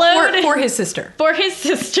 Followed for his sister. for his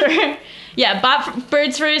sister. Yeah, bought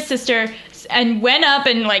birds for his sister and went up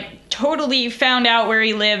and like totally found out where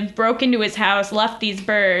he lived, broke into his house, left these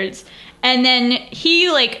birds, and then he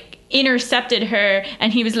like intercepted her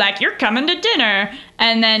and he was like, "You're coming to dinner,"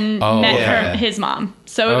 and then met yeah. his mom.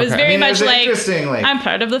 So it was Okay. very I mean, it much was like, interesting, like- I'm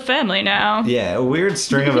part of the family now. Yeah, a weird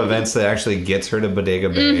string of events that actually gets her to Bodega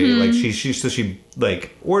Bay. Like she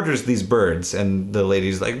like orders these birds, and the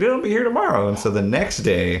lady's like, "They'll be here tomorrow." And so the next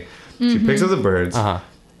day, she picks up the birds,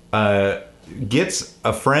 gets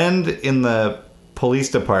a friend in the police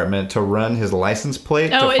department to run his license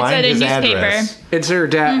plate Oh, to it's find at a his newspaper. address. It's her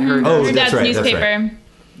dad. Her Oh, Her that's dad's right, that's newspaper.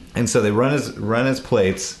 And so they run his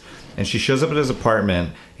plates, and she shows up at his apartment.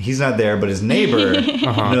 He's not there, but his neighbor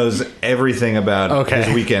knows everything about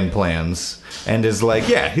his weekend plans and is like,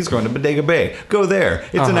 "Yeah, he's going to Bodega Bay. Go there.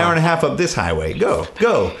 It's an hour and a half up this highway. Go."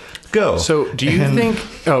 So, do you think?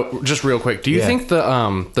 Oh, just real quick. Do you Yeah. think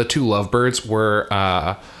the two lovebirds were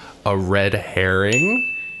a red herring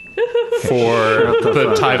for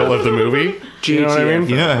the title of the movie? You know what I mean?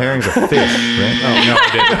 You know, a herring's a fish, right? Oh no, I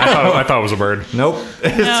didn't. I thought it was a bird. Nope,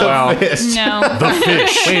 it's a fish. No. The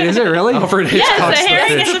fish. Wait, is it really? Alfred Yes, Hitchcock's a The herring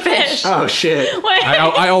Fish. is a fish. Oh shit!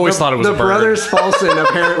 I always thought it was The a bird. brothers Paulson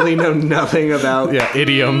apparently know nothing about Yeah,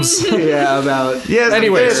 idioms. about. Yes.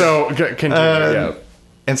 Anyway, fish. so continue. Yeah.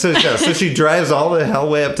 And so she drives all the hell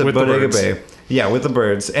way up to With the Bodega birds. Bay. Yeah, with the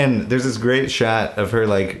birds. And there's this great shot of her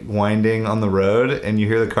like winding on the road, and you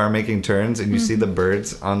hear the car making turns, and you see the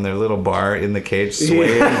birds on their little bar in the cage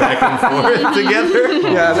swaying back and forth together.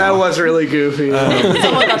 Yeah, that was really goofy.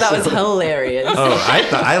 Someone thought that was hilarious. Oh,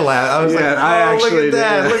 I laughed. I was like, Yeah, I look actually at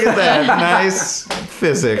that. did. Look at that. Nice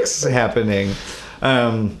physics happening.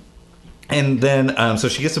 And then, so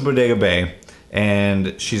she gets to Bodega Bay,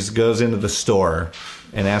 and she goes into the store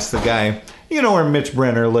and asks the guy, "You know where Mitch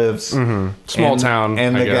Brenner lives?" Small town,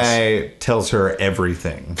 And I the guess. guy tells her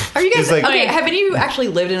everything. Are you guys He's like, okay? Haven't you actually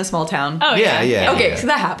lived in a small town? Oh, Yeah, yeah. Okay, yeah. so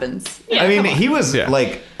that happens. Yeah, I mean, come on. he was Yeah.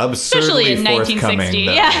 like absurdly Especially in forthcoming. 1960.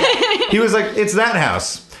 though. Yeah. He was like, "It's that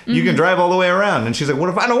house. You can drive all the way around." And she's like, "What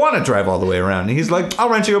if I don't want to drive all the way around?" And he's like, "I'll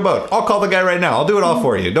rent you a boat. I'll call the guy right now. I'll do it all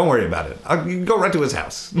for you. Don't worry about it. You can go right to his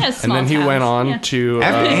house." Yeah, And small then he towns. went on Yeah. to.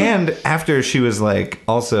 After she was like,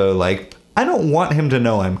 also like, "I don't want him to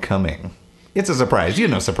know I'm coming. It's a surprise. You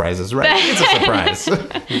know surprises, right? It's a surprise."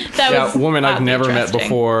 That yeah, was woman I've oddly never met trusting.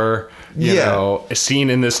 before. You Yeah. know, seen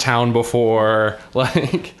in this town before.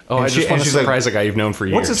 Like, oh, I And just want to she's like, surprise a guy you've known for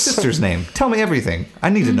years. "What's his sister's name? Tell me everything. I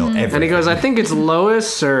need to know everything." And he goes, I think it's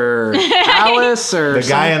Lois or Alice or the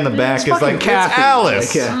guy in the back is fucking like, "It's Kathy."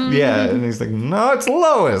 Alice." Like, yeah. Yeah, and he's like, "No, it's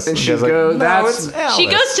Lois." And the she guy's like, goes, "No, "That's-" it's Alice." She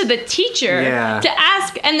goes to the teacher Yeah. to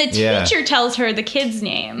ask, and the Yeah. teacher tells her the kid's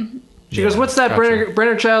name. She goes, "What's that Gotcha.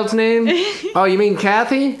 Brenner child's name?" "Oh, you mean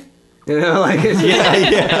Kathy?" You know, like it's, you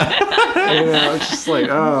know, it's just like,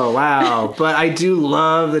 oh wow. But I do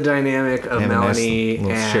love the dynamic of And a nice Melanie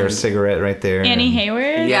little and share a cigarette right there. Annie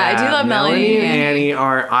Hayward. Yeah, I do love Melanie and and- Annie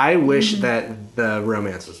are. I wish that the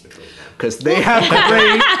romance was between them because they have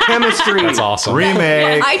great chemistry. That's awesome.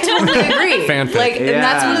 Remake. I totally agree. Fanfic. Like, and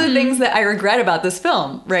that's Yeah. one of the things that I regret about this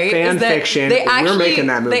film, right? Fan is that fiction. They We're actually, making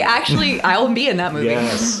that movie. They actually, I'll be in that movie.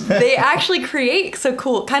 Yes. They actually create so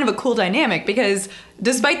cool, kind of a cool dynamic because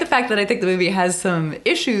despite the fact that I think the movie has some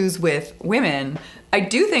issues with women, I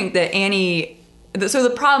do think that Annie. So the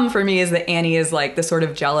problem for me is that Annie is like the sort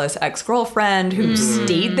of jealous ex-girlfriend who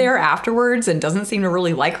stayed there afterwards and doesn't seem to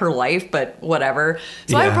really like her life, but whatever.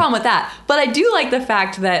 So I have a Yeah. problem with that. But I do like the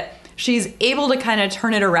fact that she's able to kind of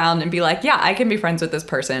turn it around and be like, yeah, I can be friends with this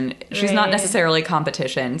person. She's not necessarily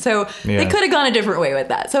competition. So they could have gone a different way with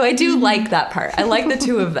that. So I do like that part. I like the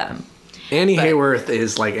two of them. Annie Hayworth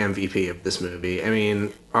is like MVP of this movie. I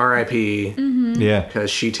mean, R.I.P. Yeah. Because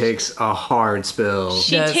she takes a hard spill.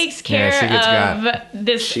 She takes care of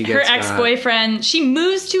this her ex-boyfriend. She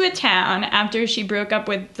moves to a town after she broke up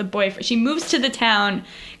with the boyfriend. She moves to the town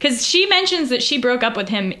because she mentions that she broke up with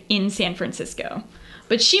him in San Francisco.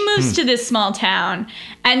 But she moves to this small town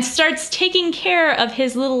and starts taking care of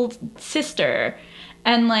his little sister.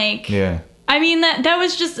 And like... Yeah. I mean that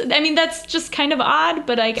was just. I mean that's just kind of odd,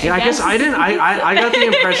 but I guess I didn't. I got the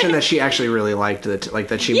impression that she actually really liked it, like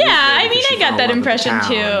that she. Yeah, I mean I got that impression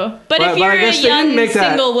too. But if you're a young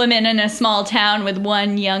single woman in a small town with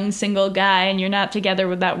one young single guy and you're not together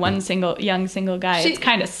with that one young single guy, it's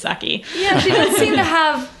kind of sucky. Yeah, she does seem to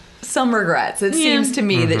have some regrets. It seems to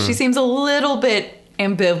me that she seems a little bit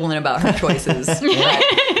ambivalent about her choices.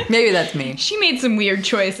 Maybe that's me. She made some weird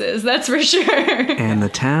choices, that's for sure. And the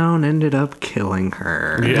town ended up killing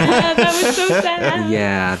her. Yeah, that was so sad.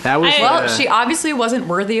 Yeah, that was... Well, she obviously wasn't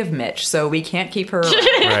worthy of Mitch, so we can't keep her around.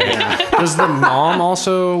 Right. Does the mom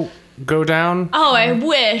also go down? Oh, I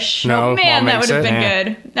wish. No, man, that would have been Yeah.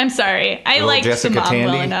 good. I'm sorry. I liked the Jessica mom Tandy?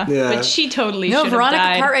 well enough, Yeah. but she totally should No, have Veronica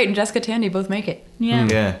died. Cartwright and Jessica Tandy both make it. Yeah.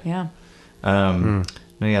 Yeah. Yeah.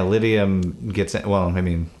 No, yeah, Lydia gets... Well, I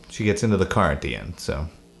mean, she gets into the car at the end, so...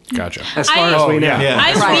 Gotcha. as far as we know. yeah.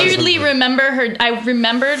 I weirdly remember her. I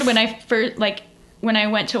remembered when I first, when I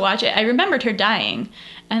went to watch it, I remembered her dying.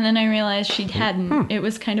 And then I realized she hadn't. It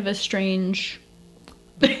was kind of a strange...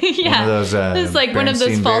 yeah. One of those, it was like one of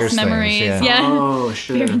those Berenstein false Bears memories. things, Yeah. Oh,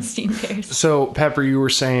 shit. Berenstein Bears. So, Pepper, you were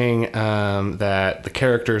saying that the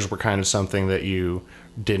characters were kind of something that you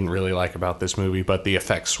didn't really like about this movie, but the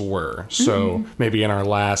effects were. So, maybe in our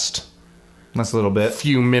last... That's a little bit.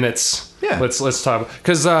 few minutes. Yeah. Let's talk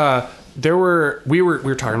because we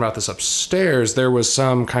were talking about this upstairs. There was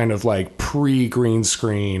some kind of like pre-green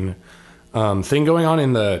screen thing going on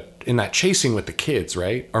in that chasing with the kids,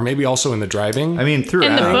 right? Or maybe also in the driving. I mean, throughout.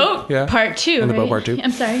 And the boat Yeah. part two. And the boat right? part two.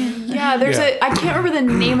 I'm sorry. Yeah, I can't remember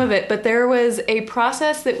the name of it, but there was a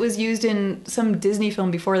process that was used in some Disney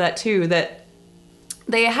film before that too, that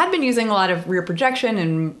they had been using a lot of rear projection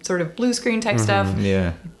and sort of blue screen type stuff.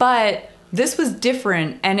 Yeah. But this was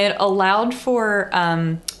different, and it allowed for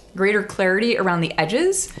greater clarity around the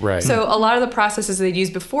edges. Right. So a lot of the processes they'd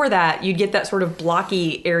used before that, you'd get that sort of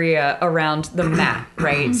blocky area around the mat,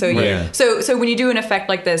 right? So Yeah. so when you do an effect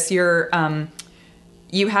like this,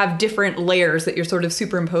 you have different layers that you're sort of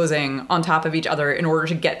superimposing on top of each other in order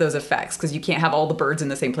to get those effects, because you can't have all the birds in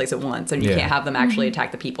the same place at once, and you can't have them actually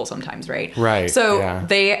attack the people sometimes, right? Right, So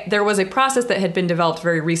yeah. there was a process that had been developed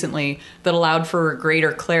very recently that allowed for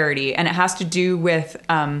greater clarity, and it has to do with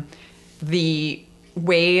the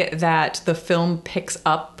way that the film picks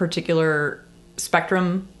up particular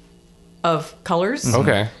spectrum of colors.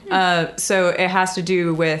 Okay. So it has to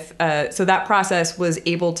do with, so that process was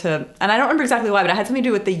able to, and I don't remember exactly why, but it had something to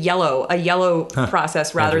do with a yellow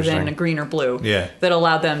process rather than a green or blue that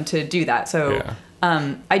allowed them to do that. So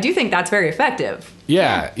I do think that's very effective.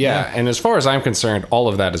 Yeah. And as far as I'm concerned, all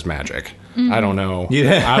of that is magic. I don't know.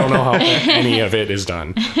 Yeah. I don't know how any of it is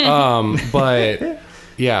done. But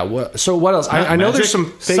yeah. So what else? I know there's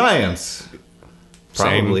some fake science.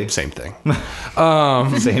 Probably. Same thing.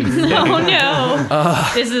 Same thing. Oh no!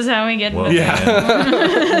 This is how we get. Well,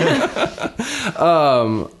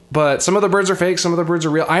 But some of the birds are fake. Some of the birds are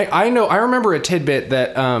real. I know. I remember a tidbit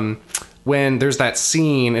that when there's that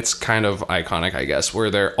scene, it's kind of iconic, I guess,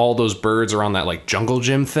 where all those birds are on that like jungle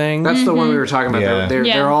gym thing. That's the one we were talking about.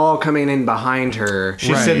 Yeah. They're all coming in behind her.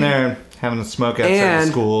 She's sitting there having a smoke outside And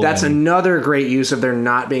of school. that's another great use of there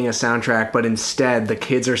not being a soundtrack, but instead the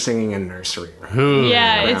kids are singing in nursery.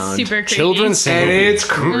 Yeah, it's super creepy. Children sing. And it's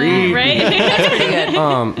creepy.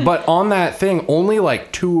 right? But on that thing, only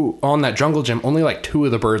like two on that jungle gym. Only like two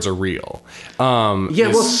of the birds are real. Some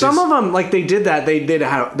of them, like they did that. They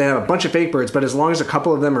have a bunch of fake birds, but as long as a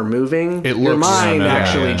couple of them are moving, It your looks- mind Yeah,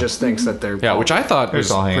 actually yeah. just thinks that they're Yeah, which I thought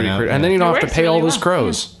was all hanging pretty out, pretty. yeah. And then you don't It have to works pay all really those well,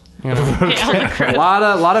 crows. You know? a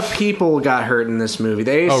lot of people got hurt in this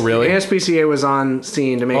movie. Oh, really? ASPCA was on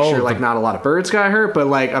scene to make Oh, sure like not a lot of birds got hurt, but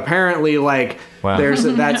like apparently like Wow. there's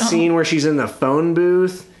that scene where she's in the phone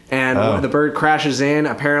booth and the bird crashes in.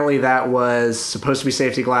 Apparently that was supposed to be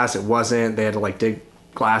safety glass. It wasn't. They had to like dig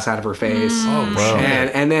glass out of her face. Oh, wow.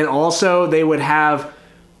 And then also they would have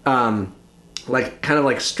like kind of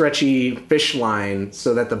like stretchy fish line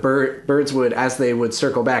so that the birds would, as they would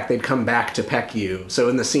circle back, they'd come back to peck you. So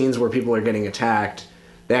in the scenes where people are getting attacked,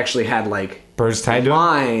 they actually had like birds tied to them?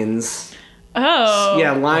 lines Oh.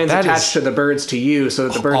 Yeah, lines That attached is to the birds to you so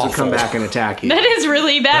that the birds would come awful. back and attack you. That is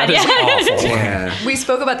really bad. That is yeah. awful. Yeah. We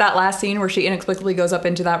spoke about that last scene where she inexplicably goes up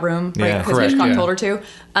into that room, right? Yeah. Because Correct, Hitchcock yeah. told her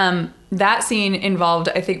to. That scene involved,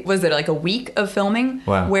 I think, was it like a week of filming?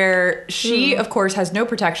 Wow. Where she, of course, has no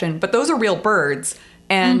protection, but those are real birds.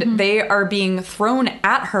 And they are being thrown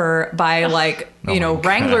at her by Oh my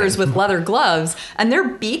wranglers God. with leather gloves, and their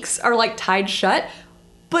beaks are like tied shut.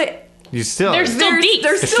 But You still. There's still beaks.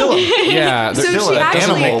 They're It's still still Yeah, So still she an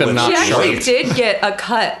actually, animal them with not she actually sharp. did get a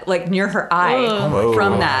cut like near her eye Whoa.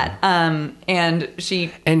 from Whoa. that. And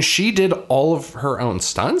she And she did all of her own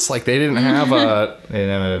stunts. Like they didn't have a.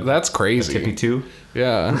 And, That's crazy. Tippy too.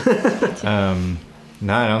 Yeah.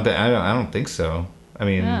 No, I don't think so. I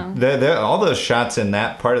mean, No. all those shots in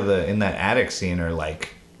that part of in that attic scene are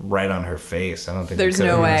like right on her face. I don't think there's they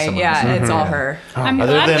no could've way. someone Yeah, else. it's all her. I'm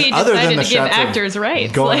Other glad than- we other than decided the to give shots of actors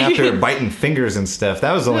rights. Going like, after biting fingers and stuff.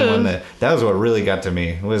 That was the only one Ugh. that was what really got to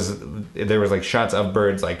me. Was there was like shots of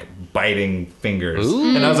birds like biting fingers,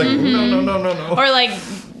 Ooh. and I was like, no. or like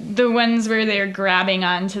the ones where they're grabbing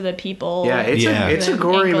onto the people. Yeah, it's Yeah. a The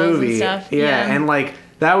gory ankles and movie. stuff, Yeah, yeah. and like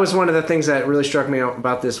that was one of the things that really struck me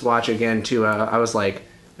about this watch again too. I was like,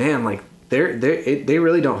 man, like they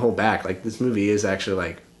really don't hold back. Like this movie is actually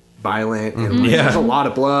like violent and like, Yeah. there's a lot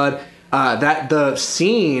of blood. That the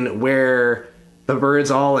scene where the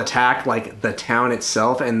birds all attack like the town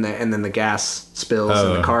itself and then the gas spills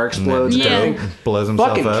and the car explodes and Yeah. everything. blows himself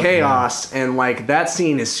Fucking up. chaos, and like that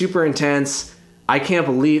scene is super intense. I can't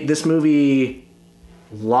believe this movie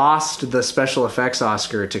lost the special effects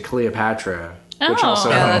Oscar to Cleopatra, which Oh. also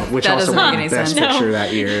Yeah, that which doesn't also make won any Best sense. Picture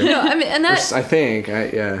that year. No, I mean, and that I think,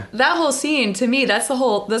 yeah. that whole scene to me, that's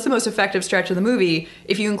the most effective stretch of the movie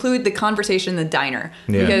if you include the conversation in the diner.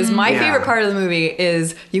 Yeah. Because my Yeah. favorite part of the movie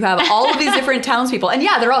is you have all of these different townspeople, and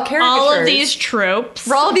yeah, they're all caricatures. all of these tropes.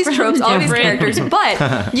 for all of these from tropes, all of these different- characters,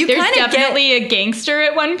 but you There's kind of get. definitely a gangster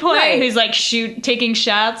at one point Right. who's like taking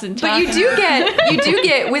shots and But talking. you do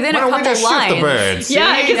get within Why a don't we couple just shoot lines. the birds? yeah,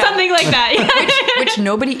 I guess Yeah. something like that. Yeah. which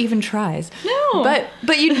nobody even tries. No.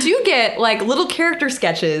 But you do get like little character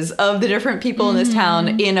sketches of the different people in this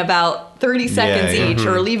town in about 30 seconds yeah. each,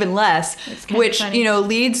 or even less, kinda which funny.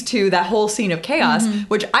 leads to that whole scene of chaos,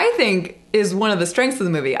 which I think is one of the strengths of the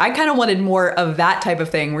movie. I kind of wanted more of that type of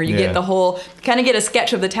thing where you Yeah. get the whole kind of get a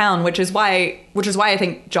sketch of the town, which is why I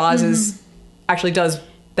think Jaws is actually does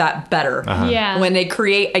that better. Yeah. When they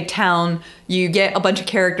create a town, you get a bunch of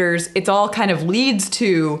characters. It's all kind of leads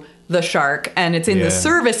to the shark, and it's in Yeah. the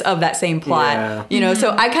service of that same plot. Yeah.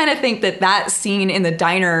 So I kind of think that scene in the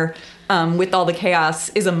diner with all the chaos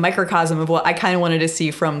is a microcosm of what I kind of wanted to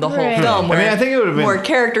see from the whole Right. film. I Where mean, I think it would've been- more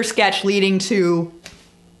character sketch leading to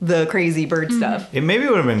the crazy bird stuff. It maybe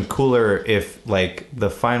would have been cooler if like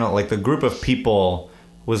the group of people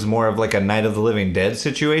was more of like a Night of the Living Dead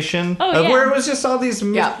situation, Oh, yeah. where it was just all these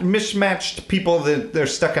Yeah. mismatched people that they're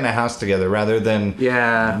stuck in a house together, rather than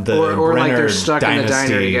Yeah, the or like they're Brenner stuck in the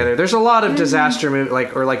dynasty. diner together. There's a lot of disaster movies,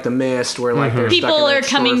 like The Mist, where like they're People stuck in are that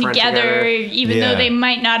coming storefront together, even Yeah. though they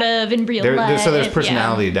might not have in real life. So there's yeah.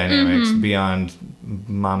 personality dynamics beyond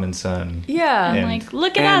mom and son. Yeah. And- Like,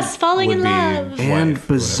 look at And us falling in would-be- love. And wife,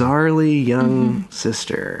 whatever. bizarrely young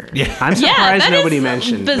sister. Yeah. I'm Yeah, surprised that nobody is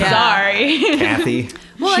mentioned. bizarre. Kathy.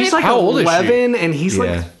 Well, She's like How old is she? 11 and he's Yeah.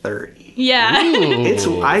 like 30. yeah. It's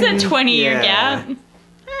It's a 20-year gap.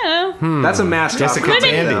 I don't know. That's a mask off. Jessica comment,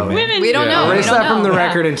 Tandy, though. man. Women. we don't Yeah. know. We Erase don't that from know. the Yeah.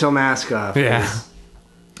 record until mask off. Yeah.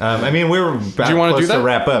 I mean, we're about Do you wanna close do to that?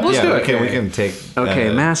 wrap up. Let's yeah, do it. we can take. Okay,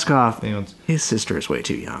 mask off. you know, His sister is way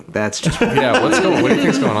too young. That's just Yeah. What do you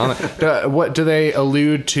think's going on there? What do they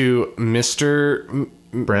allude to, Mr.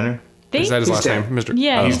 Brenner. Is that his He's last dead. name, Mr.?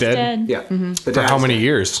 Yeah, Oh. he's dead. yeah. The For dad's how many dead.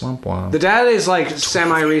 years? Womp womp. The dad is like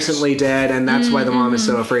semi recently dead, and that's why the mom is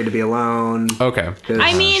so afraid to be alone. Okay. 'Cause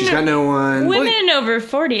I mean, she's got no one. Women over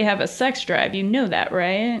 40 have a sex drive. You know that,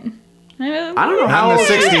 right? I don't know how Not in old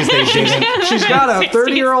the 60s they didn't. she's got a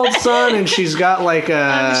 30-year-old son, and she's got like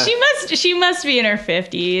a She must be in her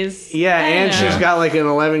 50s. yeah, and she's got like an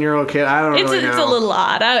 11-year-old kid. I don't really know. It's a little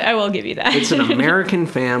odd. I will give you that. It's an American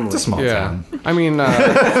family. It's a small Yeah. town. I mean,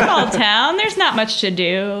 small town. There's not much to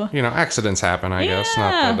do. accidents happen, I guess.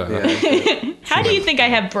 Yeah. Not that. Yeah. How do you think I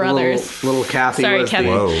have brothers? Little Kathy Sorry, was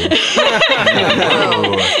Kevin. Whoa.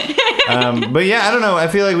 Whoa. But yeah, I don't know. I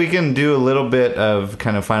feel like we can do a little bit of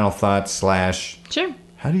kind of final thoughts / Sure.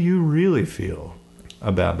 how do you really feel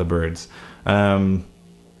about the birds?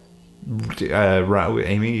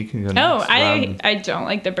 Amy, you can go next. I don't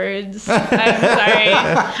like the birds. I'm sorry.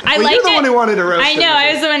 I liked you're the one who wanted to roast I it. know,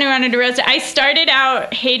 I was the one who wanted to roast it. I started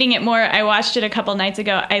out hating it more. I watched it a couple nights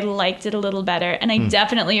ago. I liked it a little better, and I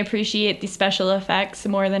definitely appreciate the special effects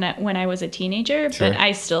more than when I was a teenager, but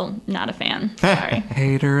I still not a fan. Sorry.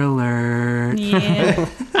 Hater alert. Yeah.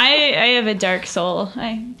 I have a dark soul.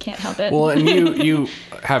 I can't help it. Well, and you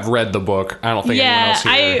have read the book. I don't think anyone else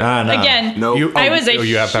here. No. Again, Nope. I was a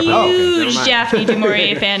you have Pepper. huge Daphne du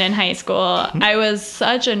Maurier fan in high school. I was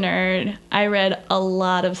such a nerd. I read a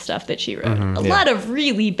lot of stuff that she wrote. A lot of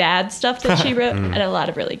really bad stuff that she wrote, and a lot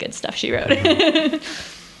of really good stuff she wrote.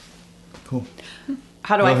 Cool.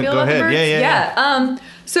 How do I feel about the birds? Yeah.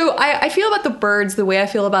 So I feel about the birds the way I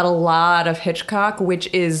feel about a lot of Hitchcock,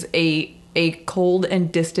 which is a cold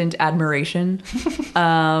and distant admiration.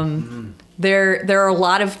 There are a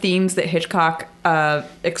lot of themes that Hitchcock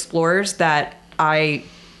explores that I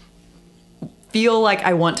feel like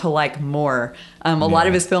I want to like more. A lot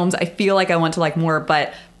of his films I feel like I want to like more,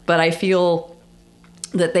 but I feel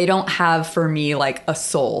that they don't have for me like a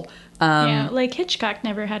soul. Yeah, like Hitchcock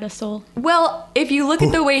never had a soul. Well, if you look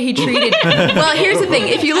at the way he treated... well, here's the thing.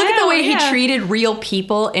 If you look at the way he treated real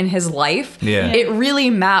people in his life, it really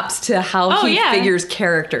maps to how he figures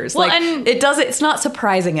characters. Well, like, and it's not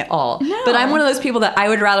surprising at all. No. But I'm one of those people that I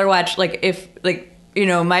would rather watch, my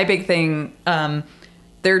big thing...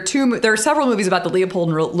 there are several movies about the Leopold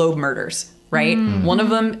and Loeb murders, right? Mm-hmm. One of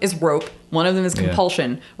them is Rope. One of them is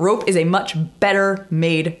Compulsion. Yeah. Rope is a much better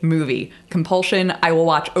made movie. Compulsion, I will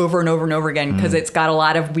watch over and over and over again because it's got a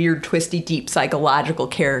lot of weird, twisty, deep psychological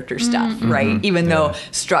character stuff, right? Even though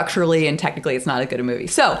structurally and technically it's not as good a movie.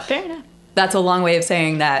 So fair enough. That's a long way of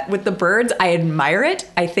saying that. With The Birds, I admire it.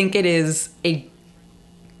 I think it is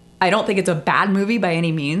I don't think it's a bad movie by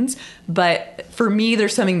any means, but for me,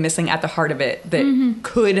 there's something missing at the heart of it that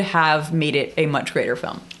could have made it a much greater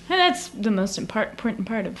film. And that's the most important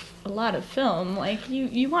part of a lot of film. Like,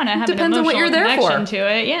 you want to have Depends an emotional on what you're there connection for.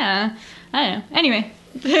 to it. Yeah. I don't know. Anyway.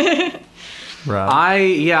 Rob.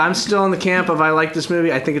 I'm still in the camp of I like this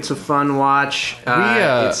movie. I think it's a fun watch.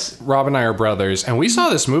 Rob and I are brothers, and we saw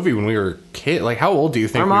this movie when we were kids. Like, how old do you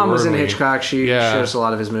think our mom we were was in when Hitchcock. She showed us a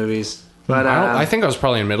lot of his movies. But I think I was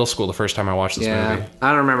probably in middle school the first time I watched this movie. I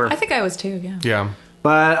don't remember. I think I was too, Yeah.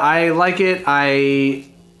 But I like it. I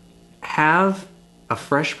have a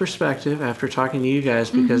fresh perspective after talking to you guys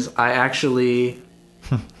because I actually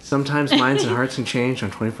sometimes minds and hearts can change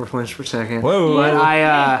on 24 frames per second. Whoa! But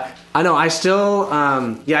I know I still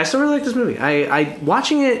I still really like this movie. I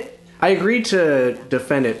watching it. I agreed to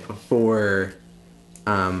defend it before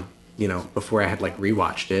before I had like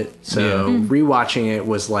rewatched it. So rewatching it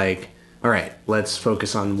was like, all right, let's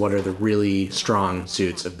focus on what are the really strong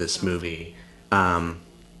suits of this movie.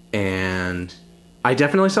 And I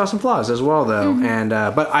definitely saw some flaws as well, though. And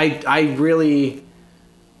but I really,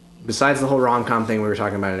 besides the whole rom-com thing we were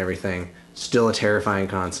talking about and everything, still a terrifying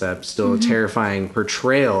concept, still a terrifying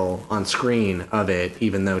portrayal on screen of it,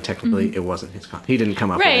 even though technically it wasn't his he didn't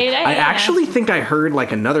come up with it. I actually think I heard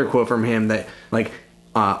like another quote from him that like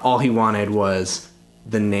all he wanted was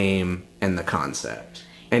the name and the concept.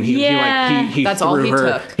 And he That's threw all he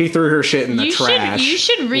her. took. He threw her shit in the trash. You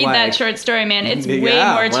should read that short story, man. It's way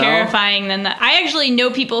more terrifying than that. I actually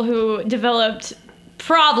know people who developed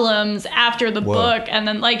problems after the book, and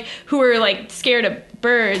then like who were like scared of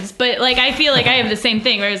birds. But like I feel like I have the same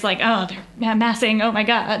thing where it's like, oh, they're massing. Oh my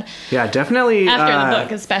god. Yeah, definitely. After the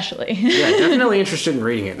book, especially. Yeah, definitely interested in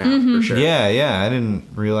reading it now for sure. Yeah. I didn't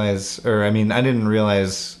realize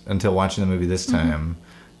until watching the movie this time.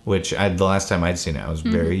 Which the last time I'd seen it, I was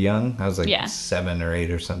very young. I was like 7 or 8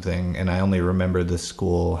 or something, and I only remember the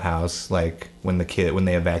schoolhouse, like when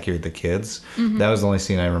they evacuated the kids. That was the only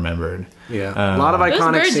scene I remembered. Yeah, a lot of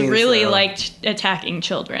iconic scenes. Those birds really liked attacking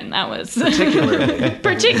children. That was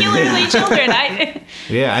particularly children. I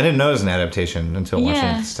didn't know it was an adaptation until watching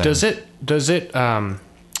it this time. Does it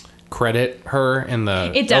credit her in the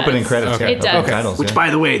opening credits? Okay. It does. Titles, Which, by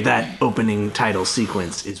the way, that opening title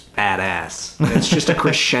sequence is badass. It's just a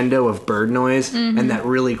crescendo of bird noise and that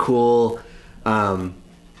really cool. I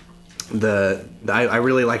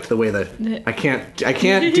really liked the way that I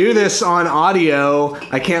can't do this on audio.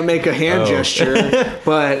 I can't make a hand gesture,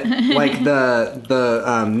 but like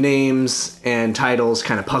the names and titles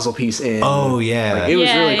kind of puzzle piece in. Oh yeah, like, it was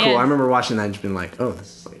really cool. I remember watching that and just being like, oh,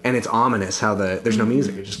 this is like, and it's ominous how there's no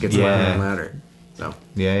music. It just gets louder and louder. So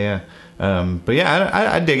yeah. But yeah,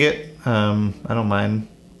 I dig it. I don't mind.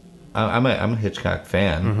 I'm a Hitchcock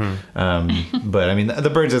fan, but I mean, The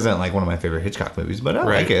Birds isn't like one of my favorite Hitchcock movies, but I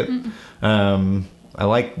like it. I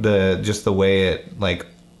like the way it like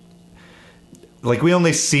like we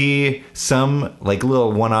only see some like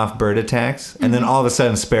little one-off bird attacks, and then all of a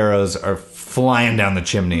sudden sparrows are flying down the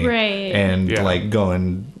chimney, Right. and like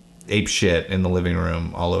going ape shit in the living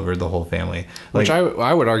room all over the whole family. Like, Which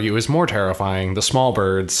I would argue is more terrifying. The small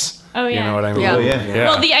birds. Oh, You yeah. know what I mean? Yeah. Oh, yeah.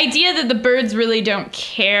 Well, the idea that the birds really don't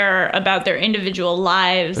care about their individual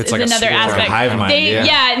lives It's is like a another swarm. aspect. Hive mind, they,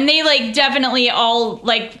 yeah. and they like definitely all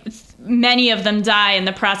like many of them die in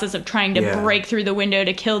the process of trying to Yeah. break through the window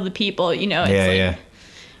to kill the people. You know, it's yeah, like,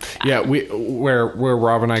 yeah. Yeah, where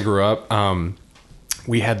Rob and I grew up,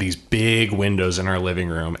 we had these big windows in our living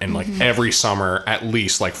room, and like every summer, at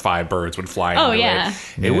least like 5 birds would fly. Oh, into yeah.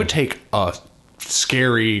 it. It would take a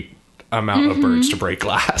scary amount of birds to break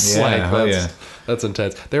glass. Yeah, like oh, that's, yeah. that's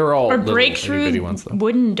intense. They were all or little, break itty through bitty ones though.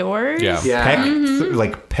 wooden doors. Yeah. Yeah. Peck,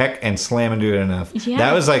 like peck and slam into it enough. Yeah.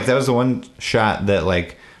 That was the one shot that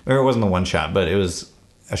like, or it wasn't the one shot, but it was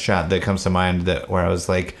a shot that comes to mind that where I was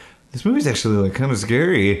like, this movie's actually like kind of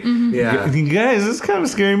scary. Yeah. You guys, this is kind of a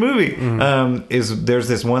scary movie. There's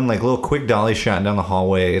this one like little quick dolly shot down the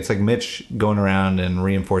hallway. It's like Mitch going around and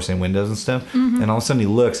reinforcing windows and stuff. And all of a sudden he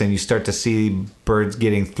looks and you start to see birds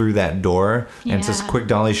getting through that door. And it's this Yeah. quick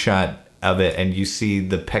dolly shot of it, and you see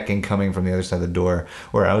the pecking coming from the other side of the door.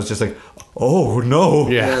 Where I was just like, oh no,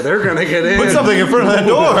 Yeah, they're gonna get in. put something in front of that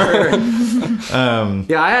door.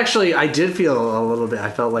 Yeah, I did feel a little bit.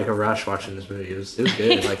 I felt like a rush watching this movie. It was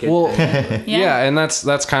good. Like Well, it, yeah, and that's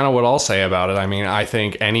kind of what I'll say about it. I mean, I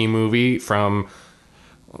think any movie from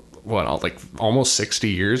like almost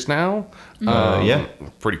 60 years now, Yeah,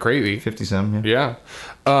 pretty crazy. 50 some. Yeah.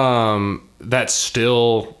 Yeah. That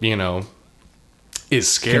still, is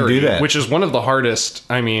scary. do that. Which is one of the hardest,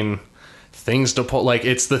 things to pull. Like,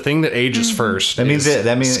 it's the thing that ages first. That means it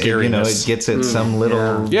scariness. gets at some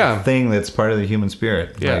little Yeah. thing that's part of the human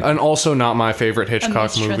spirit. Yeah, Like, and also not my favorite Hitchcock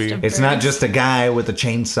mistrust movie. of it's not birds. just a guy with a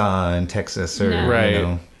chainsaw in Texas or No.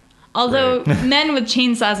 Right. Although men with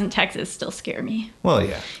chainsaws in Texas still scare me. Well,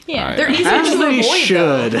 yeah. Yeah, They're easy as to they avoid.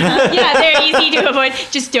 should. yeah, they're easy to avoid.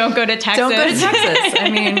 Just don't go to Texas. Don't go to Texas. I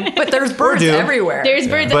mean, but there's birds do. everywhere. There's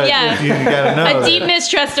birds. But Yeah, you gotta know a deep that-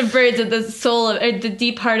 mistrust of birds at the soul of the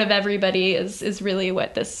deep heart of everybody is really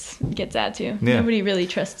what this gets at to. Yeah. Nobody really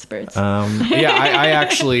trusts birds. Yeah, I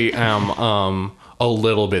actually am a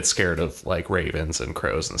little bit scared of like ravens and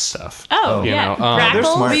crows and stuff. oh, you yeah, know, they're grackles.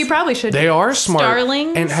 smart. Well, you probably should. They are smart.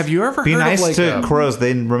 Starlings? And have you ever Be heard nice of like to crows.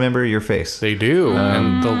 They remember your face. They do,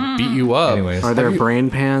 and they'll beat you up. Anyways. Are their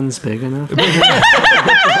brain pans big enough?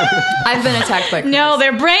 I've been attacked by crows. No,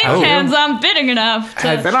 their brain Oh. pans aren't big enough.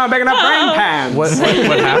 They're not big enough brain pans.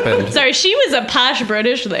 What happened? Sorry, she was a posh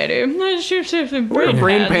British lady.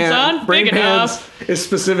 Brain pans aren't big enough. is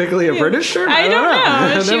specifically a British term? I don't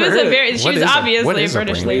know. I've She never was heard a it. very. She What was is a- obviously what a is a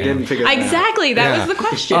British brain lady. Didn't figure that out. Exactly. That Yeah. was the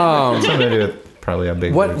question. Something to do with probably a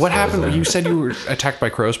big. What happened? You said you were attacked by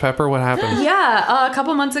crows, Pepper. What happened? Yeah, a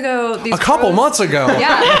couple months ago. These A couple crows- months ago.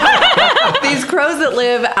 Yeah. These crows that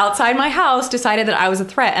live outside my house decided that I was a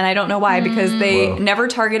threat, and I don't know why, because they Whoa. never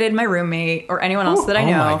targeted my roommate or anyone else that I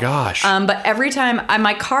oh know. my gosh. But every time,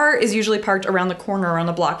 my car is usually parked around the corner around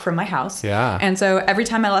the block from my house. Yeah. And so every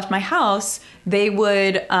time I left my house, they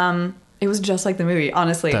would. It was just like the movie,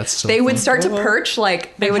 honestly. That's so they would funny. start to perch,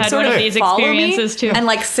 like they I've would had sort one of of these follow experiences, me too. and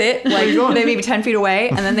like sit like maybe 10 feet away,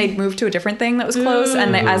 and then they'd move to a different thing that was close.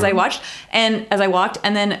 And as I walked, and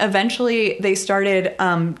then eventually they started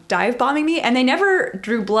dive bombing me, and they never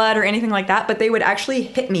drew blood or anything like that, but they would actually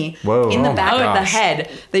hit me Whoa. in the Oh back my of the gosh.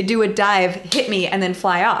 head. They do a dive, hit me, and then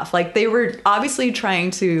fly off. Like they were obviously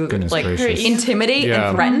trying to Goodness like gracious. intimidate Yeah.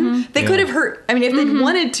 and threaten. They could Yeah. have hurt. I mean, if they'd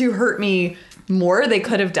wanted to hurt me more, they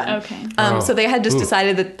could have done. Okay. So they had just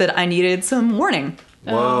decided that I needed some warning.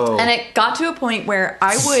 Whoa. And it got to a point where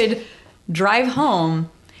I would drive home,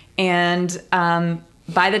 and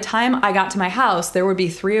by the time I got to my house, there would be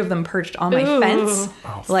 3 of them perched on my Ooh. fence,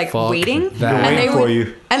 like fuck waiting. that. And Waiting for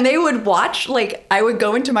you. And they would watch, like, I would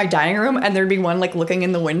go into my dining room, and there'd be one, like, looking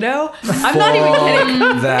in the window. I'm not even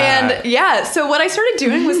kidding. that. And yeah, so what I started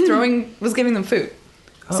doing was giving them food.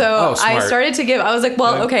 So Oh, I smart. started to give, I was like,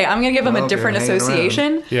 well, okay, I'm going to give them Well, a okay, different hanging around.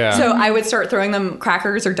 association. Yeah. So I would start throwing them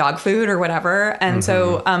crackers or dog food or whatever. And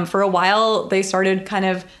so for a while, they started kind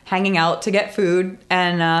of hanging out to get food.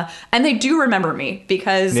 And they do remember me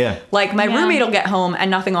because, Yeah. like, my Yeah. roommate will get home and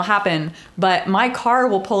nothing will happen. But my car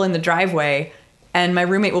will pull in the driveway, and my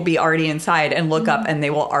roommate will be already inside and look up, and they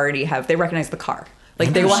will already they recognize the car.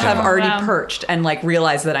 Like, they will have already Wow. perched and, like,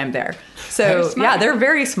 realize that I'm there. So, yeah, they're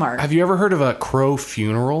very smart. Have you ever heard of a crow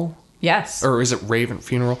funeral? Yes. Or is it raven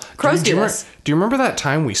funeral? Crows do you this. Do you remember that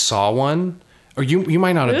time we saw one? Or you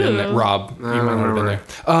might not have been there, Ooh. Rob. You might not have been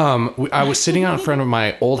there. I was sitting out in front of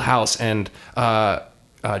my old house, and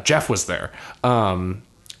Jeff was there.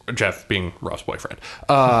 Jeff being Rob's boyfriend.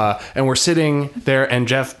 And we're sitting there, and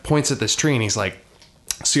Jeff points at this tree, and he's like,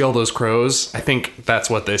 see all those crows? I think that's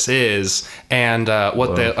what this is. And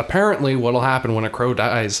apparently what'll happen when a crow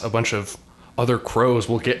dies, a bunch of other crows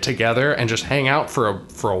will get together and just hang out for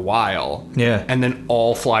a while. Yeah. And then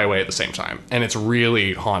all fly away at the same time. And it's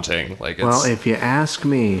really haunting. Like, it's, well, if you ask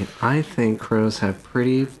me, I think crows have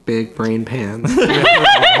pretty big brain pans.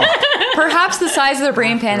 Perhaps the size of their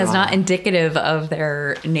brain pan is not indicative of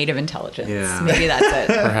their native intelligence. Yeah. Maybe that's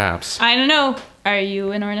it. perhaps. I don't know. Are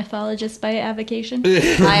you an ornithologist by avocation?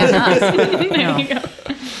 I am not. There you go.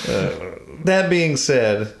 That being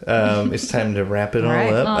said, it's time to wrap it all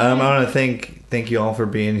Right. up. I want to thank you all for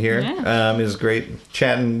being here. Yeah. It was great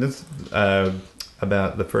chatting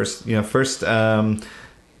about the first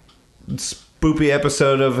spoopy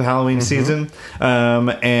episode of Halloween season.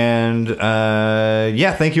 Thank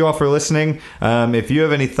you all for listening. If you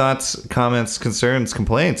have any thoughts, comments, concerns,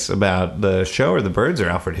 complaints about the show or the birds or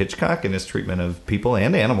Alfred Hitchcock and his treatment of people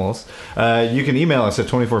and animals, you can email us at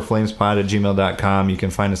 24flamespod@gmail.com. You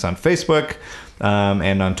can find us on Facebook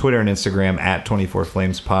and on Twitter and Instagram at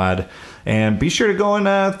 24flamespod. And be sure to go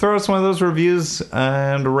and throw us one of those reviews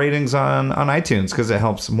and ratings on iTunes, because it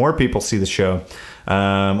helps more people see the show,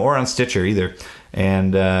 or on Stitcher either.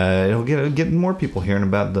 And it'll get more people hearing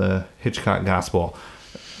about the Hitchcock Gospel,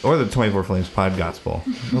 or the 24 Flames Pod Gospel.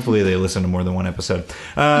 Hopefully they listen to more than one episode.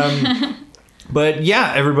 But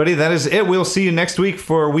yeah, everybody, that is it. We'll see you next week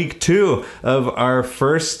for week 2 of our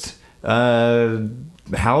first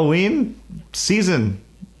Halloween season.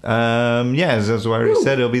 As I already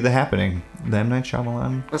said, it'll be The Happening, the M. Night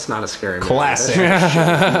Shyamalan That's not a scary movie. classic.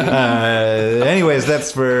 Anyways,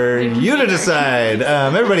 that's for you to decide.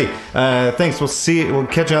 Everybody, thanks. We'll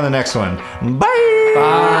catch you on the next one. Bye.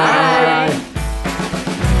 Bye.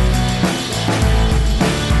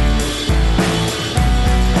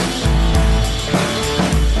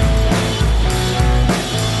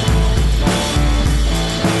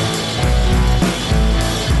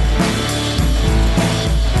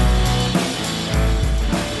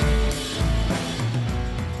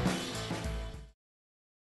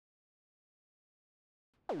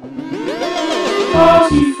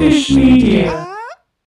 Party Fish Media.